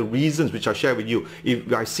to have the reasons which I'll share with you.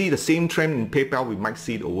 If I see the same trend in PayPal, we might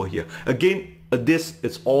see it over here. Again, this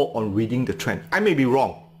is all on reading the trend. I may be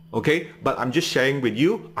wrong, okay? But I'm just sharing with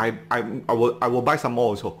you. I will buy some more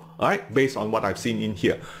also, all right? Based on what I've seen in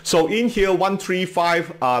here. So in here,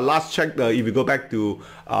 135, last check, if you go back to,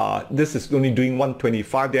 this is only doing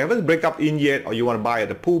 125. They haven't break up in yet, or you want to buy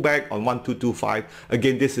at a pullback on 1225.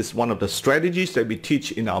 Again, this is one of the strategies that we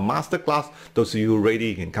teach in our masterclass. Those of you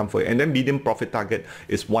ready can come for it. And then medium profit target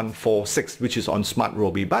is 146, which is on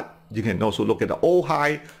SMARTRobie. But you can also look at the old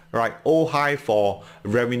high, right? Old high for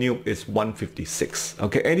revenue is 156.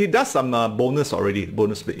 Okay, and it does some bonus already,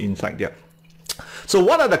 bonus inside there. So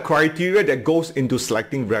what are the criteria that goes into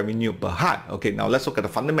selecting revenue per Berhad? Okay, now let's look at the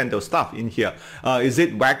fundamental stuff in here. Is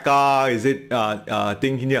it WACA? Is it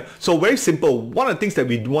thing in here? So very simple. One of the things that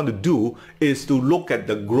we want to do is to look at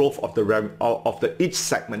the growth of the each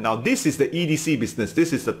segment. Now this is the EDC business.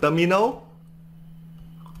 This is the terminal.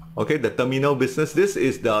 Okay, the terminal business. This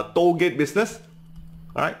is the toll gate business.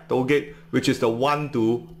 All right, toll gate, which is the 1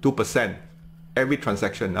 to 2%. Every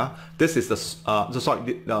transaction. This is the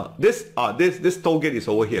this toll gate is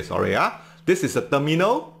over here. Sorry. This is the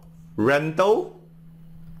terminal, rental,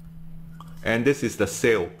 and this is the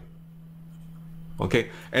sale.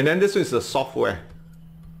 Okay, and then this is the software.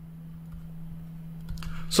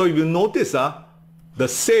 So if you notice, the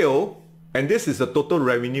sale, and this is the total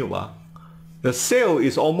revenue. The sale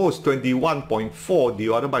is almost 21.4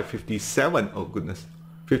 divided by 57. Oh goodness,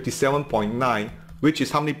 57.9. Which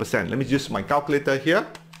is how many percent? Let me use my calculator here.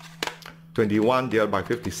 21 divided by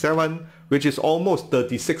 57, which is almost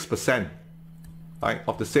 36%, right,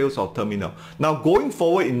 of the sales of terminal. Now going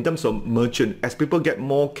forward in terms of merchant, as people get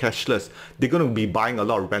more cashless, they're going to be buying a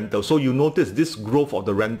lot of rental. So you notice this growth of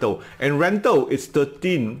the rental, and rental is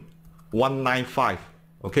 13,195,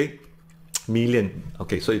 okay, million.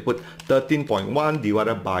 Okay, so you put 13.1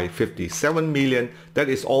 divided by 57 million. That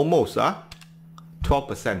is almost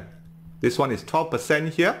 12%. This one is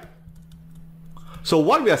 12% here. So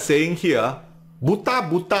what we are saying here,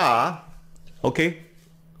 buta, okay,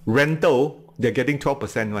 rental, they're getting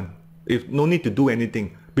 12% one. If no need to do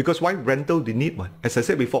anything. Because why? Rental, they need one. As I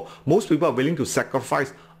said before, most people are willing to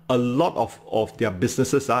sacrifice a lot of their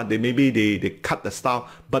businesses. They cut the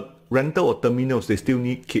staff, but rental or terminals, they still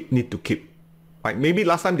need to keep. Right? Maybe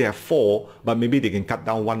last time they have 4, but maybe they can cut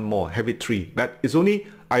down 1 more, have it 3. But it's only,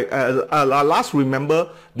 I last remember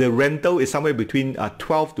the rental is somewhere between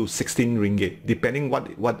 12 to 16 ringgit, depending what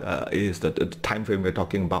is the time frame we're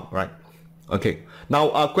talking about, right? Okay.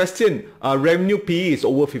 Now, question, revenue PE is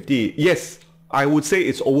over 50. Yes, I would say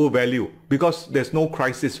it's overvalued because there's no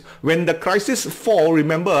crisis. When the crisis fall,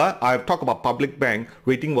 remember, I've talked about public bank,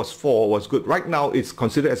 rating was 4, was good. Right now, it's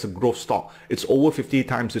considered as a growth stock. It's over 50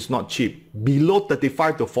 times, it's not cheap. Below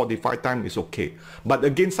 35 to 45 times is okay. But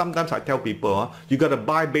again, sometimes I tell people, you got to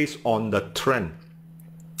buy based on the trend.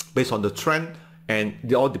 Based on the trend and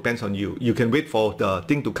it all depends on you. You can wait for the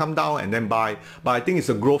thing to come down and then buy, but I think it's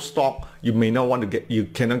a growth stock. You may not want to get, you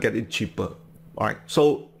cannot get it cheaper. Alright,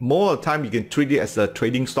 so more of the time you can treat it as a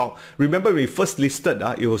trading stock. Remember when we first listed,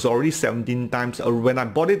 it was already 17 times. When I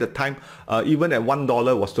bought it at the time, even at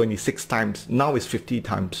 $1 was 26 times. Now it's 50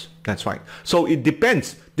 times. That's right. So it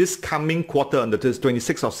depends. This coming quarter on the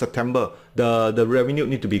 26th of September, the revenue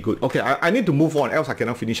need to be good. Okay, I need to move on, else I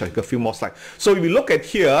cannot finish. I got a few more slides. So if you look at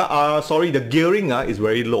here, the gearing is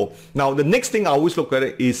very low. Now the next thing I always look at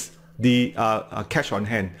it is the cash on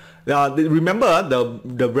hand. Remember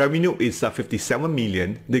the revenue is 57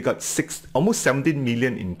 million. They got almost 17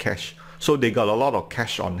 million in cash. So they got a lot of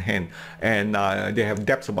cash on hand, and they have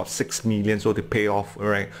debts about 6 million, so they pay off,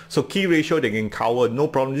 right? So key ratio they can cover, no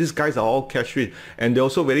problem. These guys are all cash rich, and they're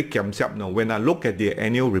also very kiam siap now. When I look at the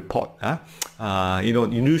annual report,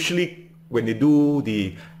 usually when they do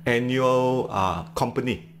the annual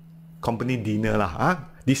company dinner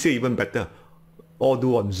this year even better. All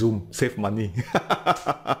do on Zoom, save money.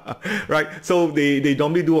 Right? So they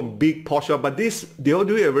normally do a big portion, but they all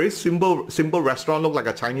do it a very simple restaurant, look like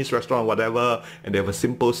a Chinese restaurant or whatever, and they have a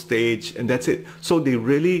simple stage, and that's it. So they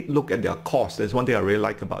really look at their cost. That's one thing I really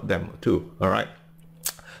like about them too. All right.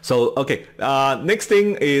 So okay, next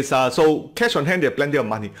thing is so cash on hand, they have plenty of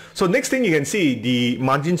money. So next thing you can see, the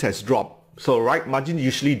margins has dropped. So right, margin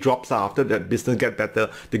usually drops after that business get better.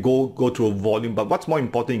 They go through a volume. But what's more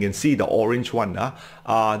important, you can see the orange one.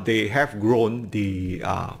 They have grown the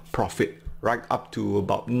profit right up to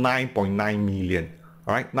about 9.9 million.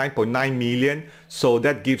 All right, 9.9 million. So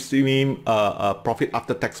that gives me a profit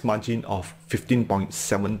after tax margin of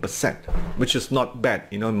 15.7%, which is not bad.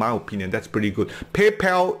 In my opinion, that's pretty good.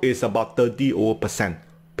 PayPal is about 30%.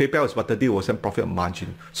 PayPal is about 30% profit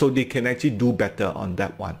margin, so they can actually do better on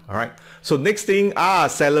that one. All right. So next thing,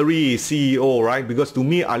 salary, CEO, right? Because to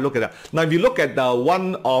me, I look at that. Now, if you look at the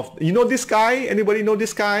one of, this guy? Anybody know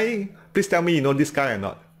this guy? Please tell me you know this guy or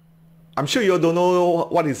not. I'm sure you don't know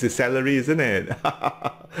what is his salary, isn't it?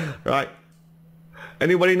 Right?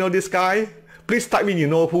 Anybody know this guy? Please type in,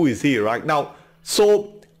 who is he, right? Now,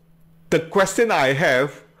 so the question I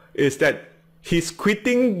have is that he's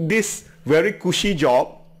quitting this very cushy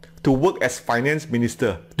job to work as finance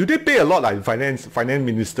minister. Do they pay a lot like finance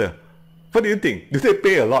minister? What do you think? Do they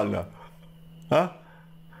pay a lot? Huh?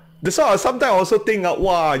 That's why I sometimes also think,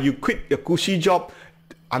 wow, you quit your cushy job,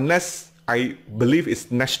 unless I believe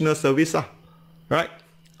it's national service, right?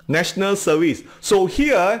 National service. So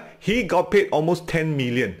here, he got paid almost 10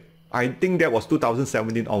 million. I think that was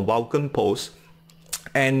 2017 on Vulcan Post.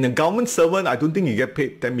 And the government servant, I don't think you get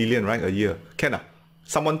paid 10 million, right, a year. Can I?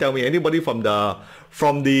 Someone tell me, anybody from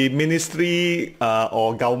the ministry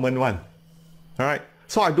or government one? All right.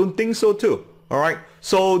 So I don't think so too. All right.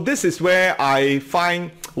 So this is where I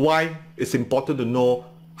find why it's important to know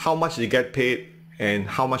how much they get paid and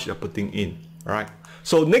how much they're putting in. All right.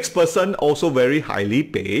 So next person also very highly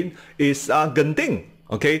paid is Genting.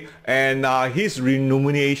 Okay. And his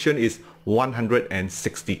remuneration is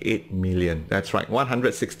 168 million. That's right.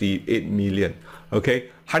 168 million. Okay,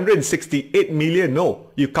 168 million. No,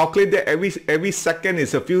 you calculate that every second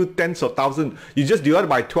is a few tens of thousands. You just divide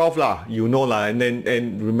by 12 lah,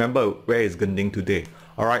 and remember where is Genting today.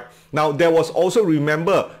 All right. Now there was also,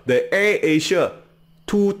 remember, the Air Asia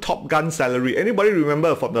 2 Top Gun salary. Anybody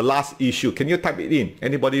remember from the last issue? Can you type it in?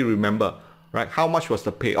 Anybody remember? Right? How much was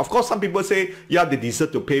the pay? Of course, some people say, yeah, they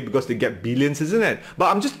deserve to pay because they get billions, isn't it?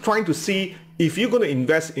 But I'm just trying to see if you're going to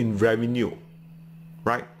invest in revenue,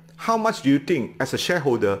 right? How much do you think as a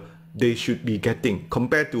shareholder they should be getting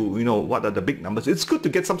compared to, what are the big numbers? It's good to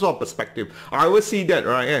get some sort of perspective. I always see that,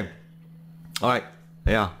 right? Yeah. All right.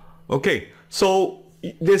 Yeah. Okay. So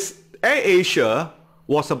this Air Asia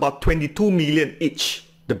was about 22 million each,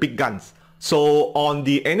 the big guns. So on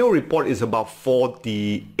the annual report is about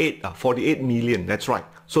 48 million. That's right.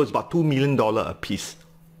 So it's about $2 million a piece.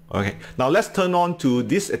 Okay, now let's turn on to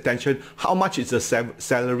this attention. How much is the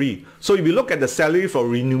salary? So if you look at the salary for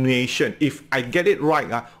remuneration, if I get it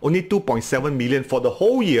right, only 2.7 million for the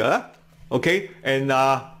whole year, okay, and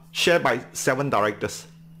shared by 7 directors.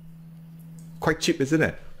 Quite cheap, isn't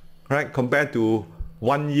it? Right, compared to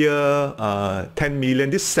 1 year, 10 million.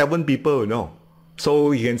 This 7 people,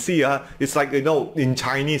 So you can see, it's like, in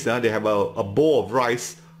Chinese, they have a bowl of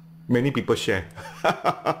rice. Many people share.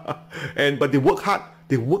 But they work hard.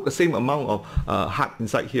 They work the same amount of heart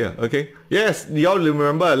inside here, okay? Yes, you all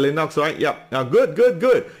remember Linux, right? Yep.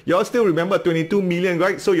 Good. You all still remember 22 million,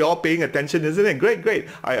 right? So you're all paying attention, isn't it? Great.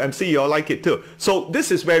 I'm seeing you all like it too. So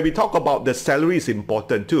this is where we talk about the salary is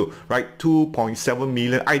important too, right? 2.7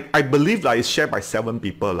 million. I believe that it's shared by 7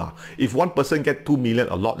 people. If one person get 2 million,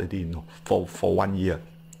 a lot already, for 1 year,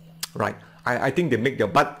 right? I think they make their,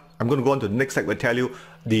 but I'm going to go on to the next slide. Will tell you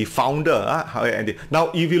the founder.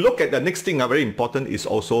 Now, if you look at the next thing, very important is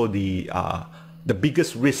also the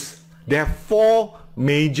biggest risk. There are 4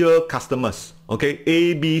 major customers. Okay,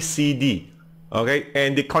 A, B, C, D. Okay,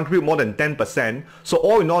 and they contribute more than 10%. So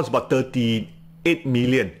all in all, it's about 38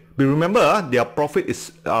 million. But remember, their profit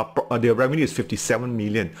is their revenue is 57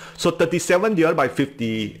 million. So 37 divided by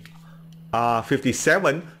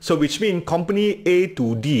 57. So which means company A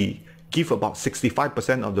to D give about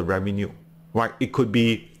 65% of the revenue, right? It could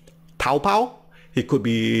be Taobao, it could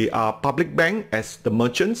be public bank as the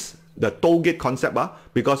merchants, the toll gate concept,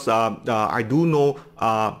 because I do know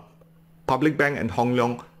public bank and Hong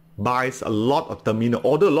Leong buys a lot of terminal,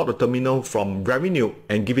 order a lot of terminal from revenue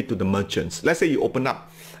and give it to the merchants. Let's say you open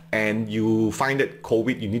up and you find that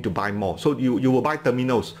COVID, you need to buy more. So you will buy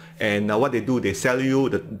terminals, and what they do, they sell you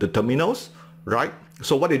the terminals, right?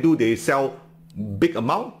 So what they do, they sell big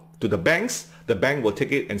amount to the banks. The bank will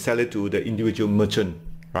take it and sell it to the individual merchant,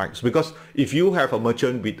 right? So because if you have a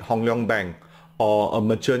merchant with Hong Leong Bank or a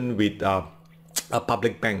merchant with a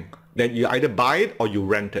public bank, then you either buy it or you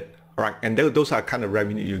rent it, right? And those are kind of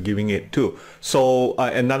revenue you're giving it to. So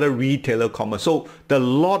another retailer commerce. So there's a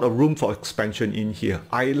lot of room for expansion in here.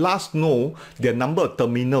 I last know the number of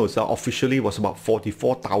terminals officially was about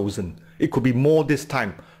 44,000. It could be more this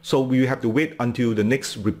time. So we have to wait until the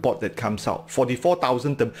next report that comes out.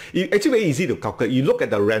 44,000. It's actually very easy to calculate. You look at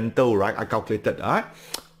the rental, right? I calculated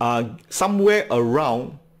somewhere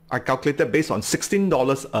around, I calculated based on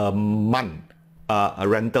 $16 a month a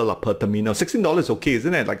rental per terminal. $16 is okay,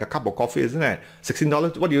 isn't it? Like a cup of coffee, isn't it?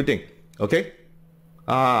 $16. What do you think? Okay.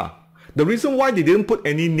 The reason why they didn't put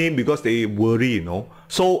any name because they worry,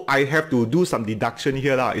 So I have to do some deduction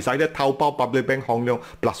here. It's either Taobao, Public Bank, Hong Leong,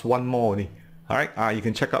 plus one more only. Alright, you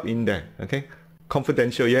can check out in there, okay?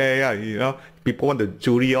 Confidential, yeah, people want the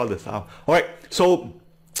jury, all the stuff. Alright, so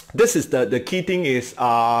this is the key thing is,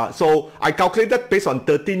 so I calculated based on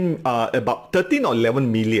about 13 or 11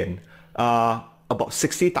 million, about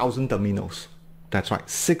 60,000 terminals. That's right,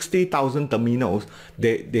 60,000 terminals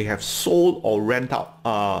they have sold or rent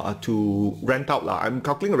out, to rent out. I'm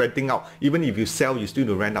calculating renting out. Even if you sell, you still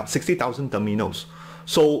need to rent out 60,000 terminals.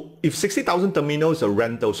 So if 60,000 terminals are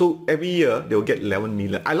rental, so every year they will get 11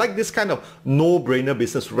 million. I like this kind of no-brainer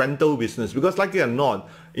business, rental business, because like it or not,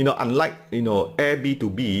 unlike Air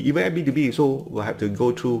B2B, even Air B2B, so we'll have to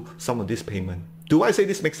go through some of this payment. Do I say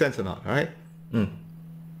this makes sense or not? All right.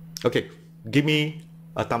 Okay, give me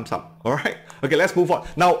a thumbs up. All right. Okay, let's move on.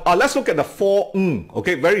 Now, let's look at the 4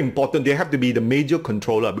 Okay, very important. They have to be the major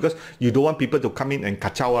controller because you don't want people to come in and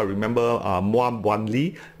kacau. Remember, Muam Wan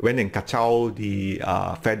Lee went and kacau the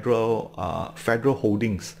federal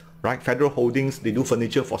holdings. Right? Federal holdings, they do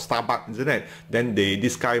furniture for Starbucks, isn't it? Then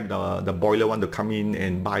this guy, the boiler, want to come in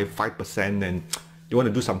and buy 5%, and you want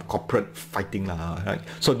to do some corporate fighting, right?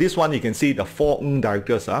 So this one you can see the 4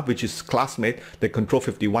 directors, which is classmate, they control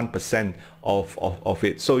 51% of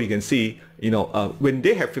it. So you can see, when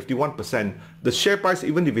they have 51%, the share price,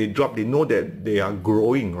 even if they drop, they know that they are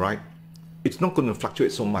growing, right? It's not going to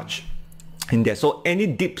fluctuate so much in there. So any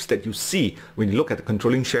dips that you see when you look at the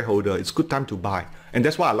controlling shareholder, it's good time to buy. And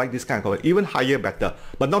that's why I like this kind of, even higher better,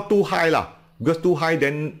 but not too high because too high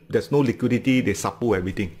then there's no liquidity, they sapu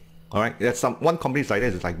everything. All right, there's one company like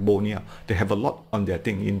that is like Bonia. They have a lot on their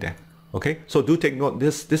thing in there. Okay, so do take note.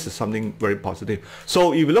 This is something very positive.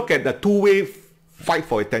 So if you look at the two-way fight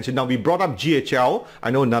for attention, now we brought up GHL. I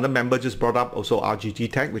know another member just brought up also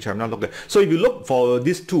RGT Tech, which I've not looked at. So if you look for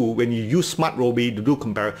these two, when you use SMARTRobie to do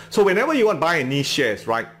comparison, so whenever you want to buy any shares,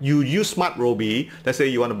 right, you use SMARTRobie. Let's say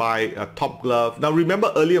you want to buy a Top Glove. Now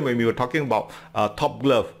remember earlier when we were talking about Top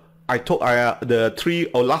Glove, I told the 3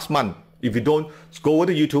 or last month. If you don't, go over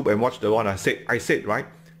to YouTube and watch the one I said, right?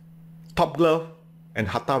 Top Glove and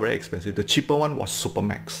Hatta very expensive. The cheaper one was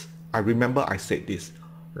Supermax. I remember I said this,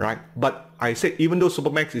 right? But I said even though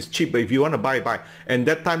Supermax is cheap, but if you want to buy. And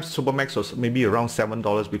that time Supermax was maybe around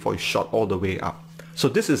 $7 before it shot all the way up. So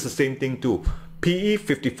this is the same thing too. PE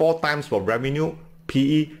 54 times for revenue,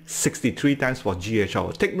 PE 63 times for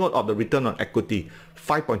GHL. Take note of the return on equity,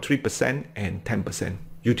 5.3% and 10%.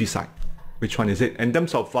 You decide. Which one is it? In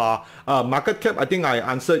terms of market cap, I think I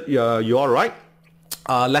answered you all right.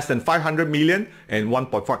 Less than 500 million and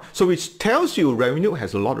 1.5. So which tells you revenue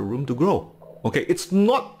has a lot of room to grow. Okay, it's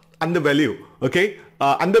not undervalue. Okay,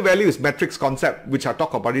 undervalue is metrics concept, which I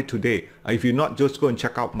talk about it today. If you're not, just go and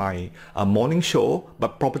check out my morning show.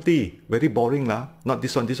 But property, very boring lah. Not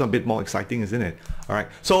this one. This one a bit more exciting, isn't it? All right.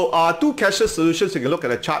 So two cashless solutions. You can look at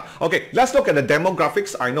the chart. Okay, let's look at the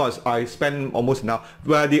demographics. I know I spend almost now.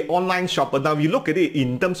 Where the online shopper. Now you look at it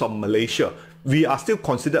in terms of Malaysia. We are still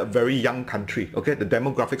considered a very young country. Okay, the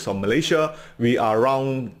demographics of Malaysia, we are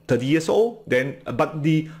around 30 years old. Then, but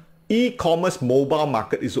the e-commerce mobile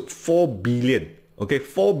market is 4 billion. Okay,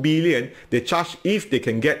 4 billion. They charge if they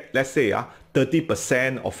can get, let's say,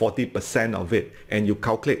 30% or 40% of it, and you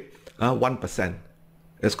calculate 1%.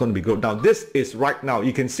 It's going to be growth. Now, this is right now.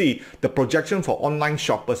 You can see the projection for online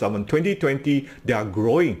shoppers. In 2020, they are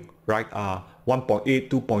growing, right? 1.8,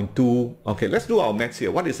 2.2. Okay, let's do our maths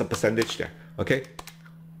here. What is the percentage there? Okay,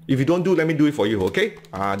 if you don't do, let me do it for you. Okay,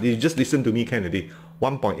 you just listen to me, Kennedy.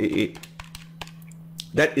 1.88.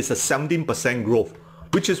 That is a 17% growth,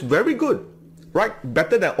 which is very good, right?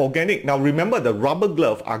 Better than organic. Now remember, the rubber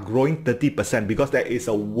gloves are growing 30% because there is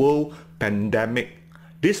a world pandemic.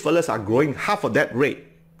 These fellas are growing half of that rate.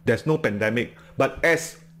 There's no pandemic. But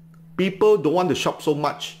as people don't want to shop so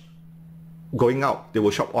much going out, they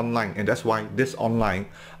will shop online, and that's why this online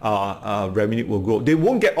revenue will grow. They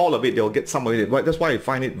won't get all of it, they'll get some of it, right? That's why I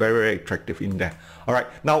find it very, very attractive in there. All right,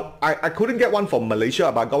 now I couldn't get one from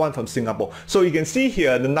Malaysia, but I got one from Singapore. So you can see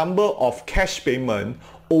here the number of cash payment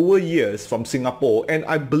over years from Singapore, and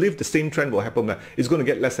I believe the same trend will happen. It's going to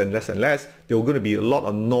get less and less and less. There are going to be a lot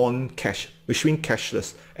of non-cash, which means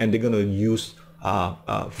cashless, and they're going to use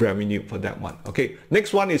revenue for that one. Okay,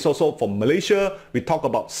 next one is also from Malaysia. We talk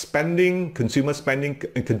about spending, consumer spending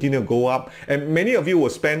and continue to go up, and many of you will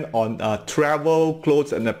spend on travel,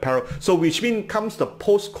 clothes and apparel. So which means comes the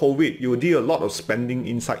post-COVID, you will do a lot of spending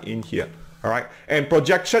inside in here. All right, and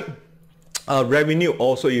projection revenue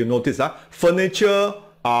also, you notice furniture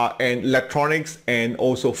and electronics and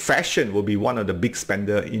also fashion will be one of the big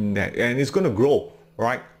spender in that, and it's going to grow,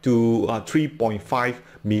 right, to 3.5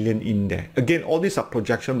 million in there. Again, all these are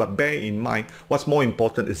projection, but bear in mind what's more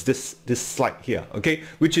important is this slide here, okay,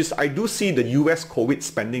 which is I do see the US COVID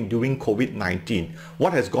spending during COVID-19.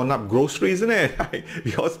 What has gone up? Grocery, isn't it?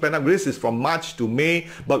 We all spend up. This is from March to May,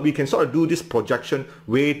 but we can sort of do this projection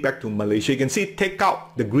way back to Malaysia. You can see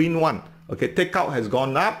takeout, the green one, okay, takeout has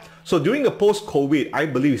gone up. So during the post-COVID, I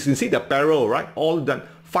believe you can see the apparel, right, all done.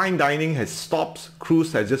 Fine dining has stopped,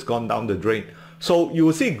 cruise has just gone down the drain. So you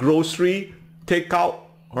will see grocery, takeout,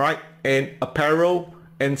 right, and apparel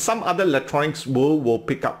and some other electronics will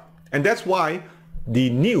pick up. And that's why the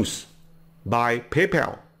news by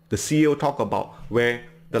PayPal, the CEO talked about where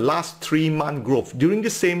the last 3-month growth during the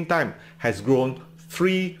same time has grown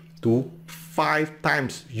 3 to 5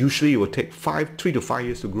 times. Usually it will take 3 to 5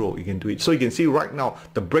 years to grow. You can do it. So you can see right now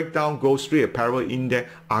the breakdown, grocery, apparel in there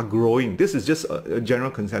are growing. This is just a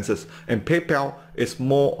general consensus, and PayPal is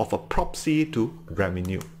more of a proxy to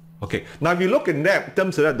revenue. Okay, now if you look in that, in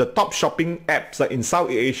terms of that, the top shopping apps in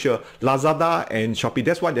South Asia, Lazada and Shopee,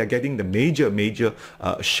 that's why they're getting the major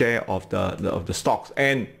share of the stocks.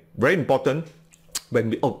 And very important,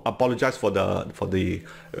 when we apologize for the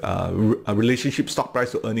relationship stock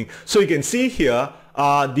price to earning. So you can see here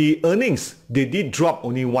the earnings, they did drop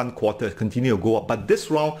only 1 quarter, continue to go up, but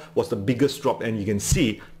this round was the biggest drop, and you can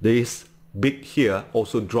see this big here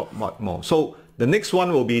also dropped much more. So the next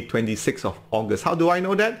one will be 26th of August. How do I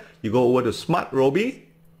know that? You go over to SMARTRobie,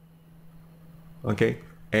 okay,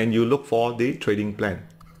 and you look for the trading plan.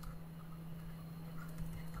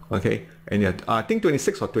 Okay, and I think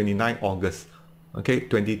 26th or 29th August, okay,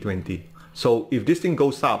 2020. So if this thing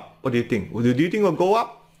goes up, what do you think? Do you think it will go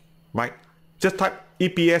up? Right? Just type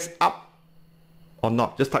EPS up or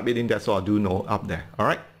not. Just type it in there so I do know up there. All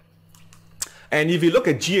right. And if you look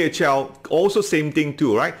at GHL, also same thing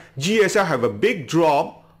too, right? GHL have a big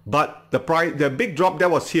drop, but the big drop that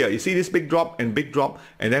was here. You see this big drop, and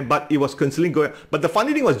then but it was constantly going. But the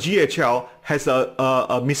funny thing was GHL has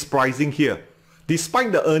a mispricing here.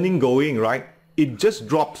 Despite the earning going, right, it just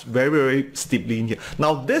drops very, very steeply in here.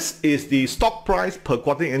 Now this is the stock price per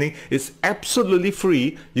quarter earning. It's absolutely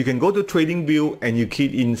free. You can go to TradingView and you key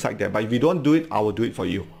it inside there. But if you don't do it, I will do it for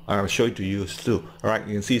you. I'll show it to you too. All right,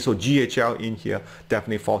 you can see, so GHL in here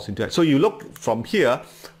definitely falls into that. So you look from here,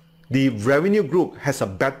 the revenue group has a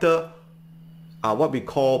better what we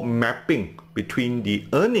call mapping between the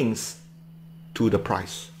earnings to the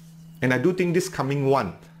price. And I do think this coming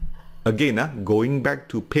one, again, going back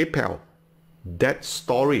to PayPal, that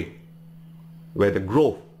story where the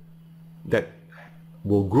growth that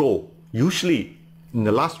will grow, usually in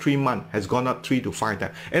the last 3 months has gone up 3 to 5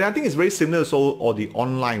 times. And I think it's very similar so or the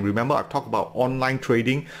online. Remember I've talked about online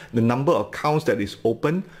trading, the number of accounts that is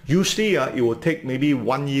open. Usually it will take maybe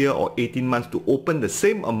 1 year or 18 months to open the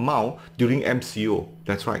same amount during MCO.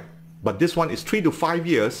 That's right. But this one is 3 to 5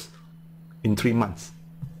 years in 3 months.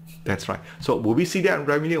 That's right. So will we see that in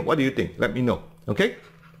revenue? What do you think? Let me know. Okay.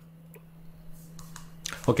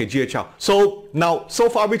 Okay, GHL. So now, so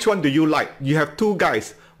far, which one do you like? You have two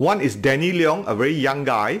guys. One is Danny Leong, a very young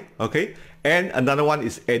guy, okay? And another one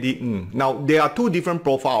is Eddie Ng. Now, there are two different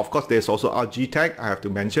profiles. Of course, there's also RG-Tech, I have to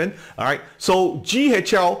mention. All right. So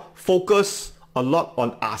GHL focus a lot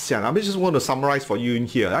on ASEAN. I just want to summarize for you in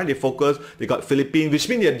here. Right? They got Philippines, which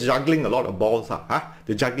means they're juggling a lot of balls.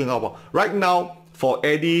 They're juggling a lot of balls. Right now, for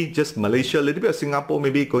Eddie, just Malaysia, a little bit of Singapore,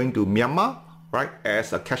 maybe going to Myanmar, right,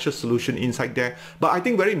 as a cashless solution inside there. But I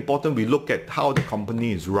think very important we look at how the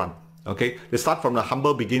company is run. Okay, they start from the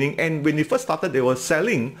humble beginning, and when they first started, they were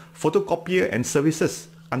selling photocopier and services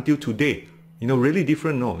until today. You know, really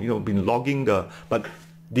different. No, you know, been logging the. But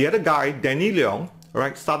the other guy, Danny Leong,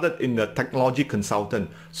 right, started in the technology consultant.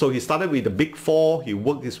 So he started with the Big Four. He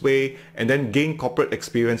worked his way and then gained corporate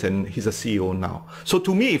experience, and he's a CEO now. So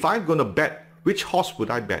to me, if I'm going to bet, which horse would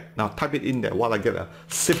I bet? Now type it in there while I get a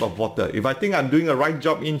sip of water. If I think I'm doing a right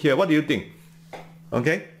job in here, what do you think?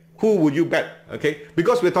 Okay, who would you bet? Okay,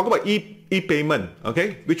 because we're talking about e-payment.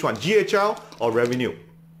 Okay, which one? GHL or revenue?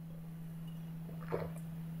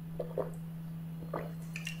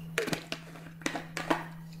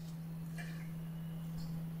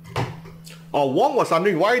 Wong was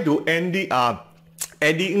wondering why do Eddie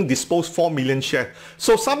Ng dispose 4 million shares.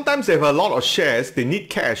 So sometimes they have a lot of shares, they need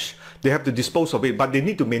cash, they have to dispose of it, but they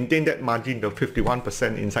need to maintain that margin of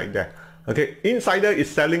 51% inside there. Okay, insider is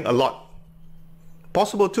selling a lot.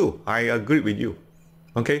 Possible too, I agree with you.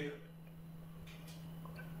 Okay.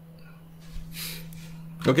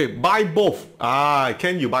 Okay, buy both.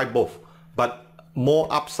 Can you buy both? But more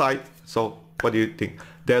upside. So what do you think?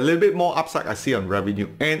 There's a little bit more upside I see on revenue.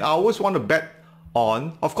 And I always want to bet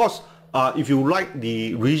on, of course, if you like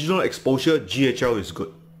the regional exposure, GHL is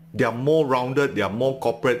good. They are more rounded, they are more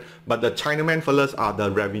corporate, but the Chinaman fellas are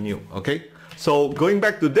the revenue. Okay, so going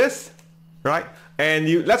back to this, right?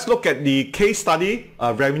 And let's look at the case study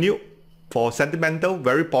revenue for sentimental,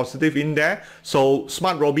 very positive in there. So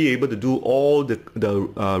SMARTRobie able to do all the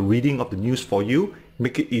reading of the news for you,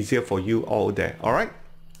 make it easier for you all there. All right.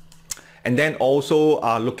 And then also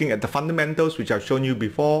looking at the fundamentals, which I've shown you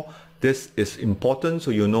before. This is important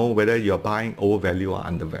so you know whether you're buying overvalue or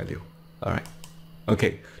undervalue. All right.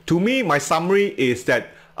 Okay. To me, my summary is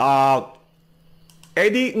that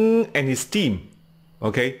Eddie Ng and his team,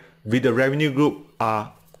 okay, with the revenue group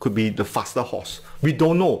could be the faster horse. We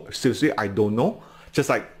don't know. Seriously, I don't know. Just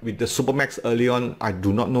like with the Supermax early on, I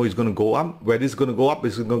do not know it's going to go up. Whether it's going to go up,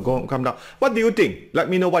 it's going to come down. What do you think? Let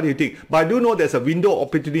me know what you think. But I do know there's a window of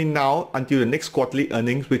opportunity now until the next quarterly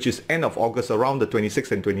earnings, which is end of August, around the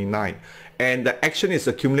 26th and 29th. And the action is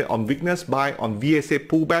accumulate on weakness, buy on VSA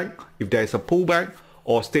pullback, if there is a pullback,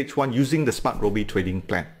 or stage 1 using the SMARTRobie trading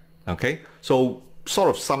plan. Okay, so sort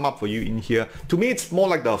of sum up for you in here. To me, it's more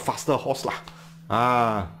like the faster horse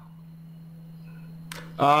lah.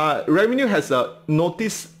 Revenue has a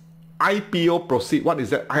notice IPO proceed. What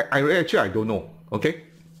is that? Actually I don't know. Okay.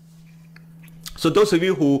 So those of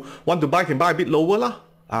you who want to buy can buy a bit lower lah.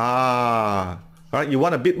 Alright, you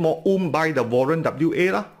want a bit more buy the Warren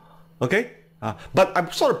WA lah. Okay. But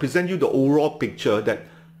I'm sort of present you the overall picture that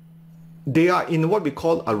they are in what we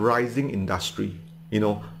call a rising industry. You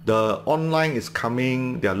know, the online is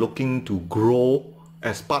coming. They are looking to grow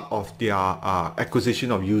as part of their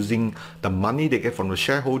acquisition of using the money they get from the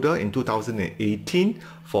shareholder in 2018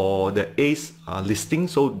 for the ACE listing.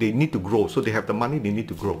 So they need to grow. So they have the money, they need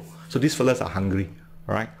to grow. So these fellas are hungry.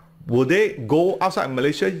 All right. Will they go outside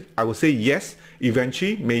Malaysia? I would say yes,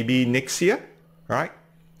 eventually, maybe next year. Right.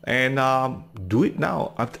 And do it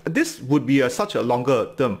now. This would be such a longer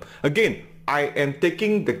term. Again, I am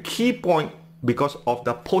taking the key point because of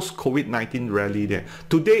the post-COVID-19 rally there.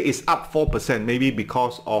 Today is up 4%, maybe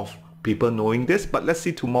because of people knowing this, but let's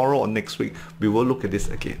see tomorrow or next week, we will look at this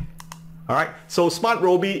again. All right, so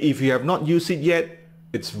SMARTRobie, if you have not used it yet,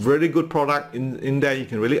 it's very good product in there. You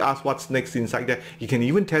can really ask what's next inside there. You can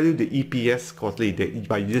even tell you the EPS quarterly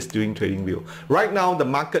by just doing TradingView. Right now, the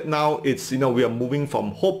market now, it's, you know, we are moving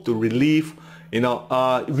from hope to relief. You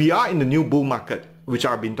know, we are in the new bull market, which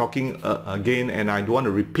I've been talking again, and I don't want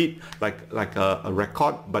to repeat like a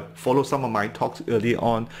record, but follow some of my talks early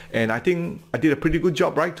on, and I think I did a pretty good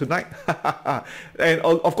job right tonight. And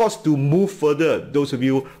of course, to move further, those of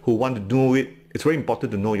you who want to do it, it's very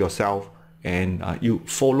important to know yourself, and you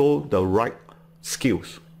follow the right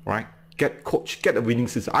skills, right? Get coached, get a winning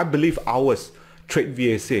system. I believe ours,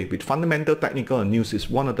 TradeVSA, with fundamental, technical, and news, is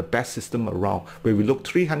one of the best system around, where we look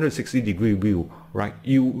 360-degree view, right?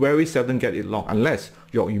 You very seldom get it wrong unless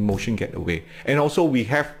your emotion get away. And also we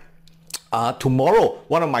have tomorrow,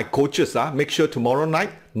 one of my coaches, make sure tomorrow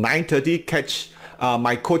night, 9:30, catch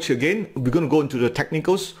my coach again. We're going to go into the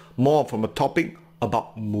technicals, more from a topic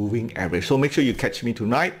about moving average. So make sure you catch me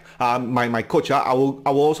tonight. My coach, I will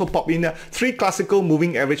also pop in 3 classical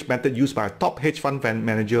moving average method used by a top hedge fund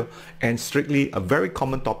manager, and strictly a very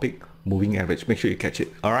common topic, moving average. Make sure you catch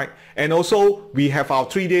it. All right. And also we have our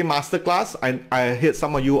 3-day masterclass. I heard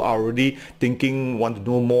some of you are already thinking, want to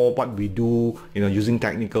know more what we do, using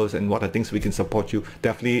technicals and what are things we can support you.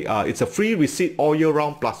 Definitely, it's a free receipt all year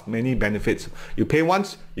round plus many benefits. You pay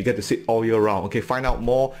once, you get to sit all year round. Okay, find out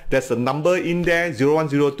more. There's a number in there,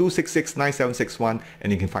 010-266-9761,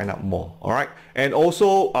 and you can find out more. All right. And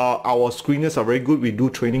also our screeners are very good. We do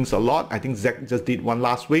trainings a lot. I think Zach just did one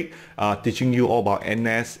last week, teaching you all about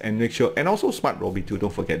NS, and make sure, and also SMARTRobie too.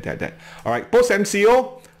 Don't forget that. All right. Post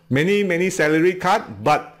MCO, many salary cut,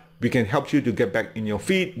 but we can help you to get back in your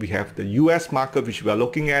feet. We have the US market, which we are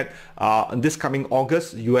looking at this coming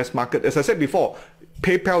August. US market, as I said before,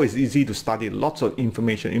 PayPal is easy to study, lots of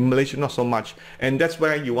information. In Malaysia, not so much, and that's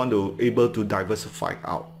where you want to able to diversify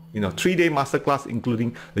out. 3-day masterclass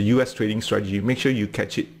including the US trading strategy. Make sure you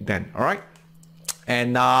catch it then. All right,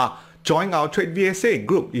 and join our TradeVSA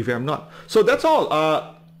group if you have not. So that's all.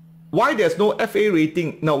 Why there's no FA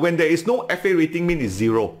rating? Now, when there is no FA rating, means it's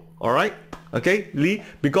 0. All right, okay, Lee,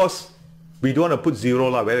 because we don't want to put 0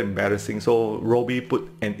 lah, very embarrassing. So Robbie put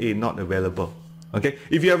NA not available. Okay,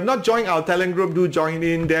 if you have not joined our talent group, do join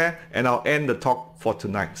in there, and I'll end the talk for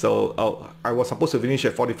tonight. So I was supposed to finish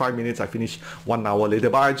at 45 minutes. I finished 1 hour later,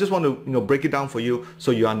 but I just want to break it down for you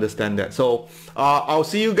so you understand that. So I'll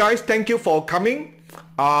see you guys. Thank you for coming.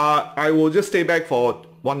 I will just stay back for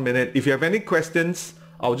 1 minute. If you have any questions,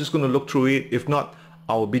 I'm just going to look through it. If not,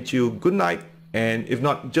 I will bid you good night, and if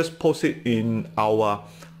not, just post it in our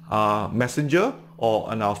messenger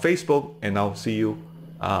or on our Facebook, and I'll see you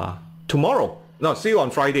tomorrow. No, see you on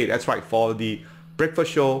Friday. That's right, for the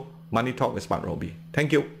breakfast show, Money Talk with SmartRobie.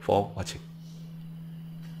 Thank you for watching.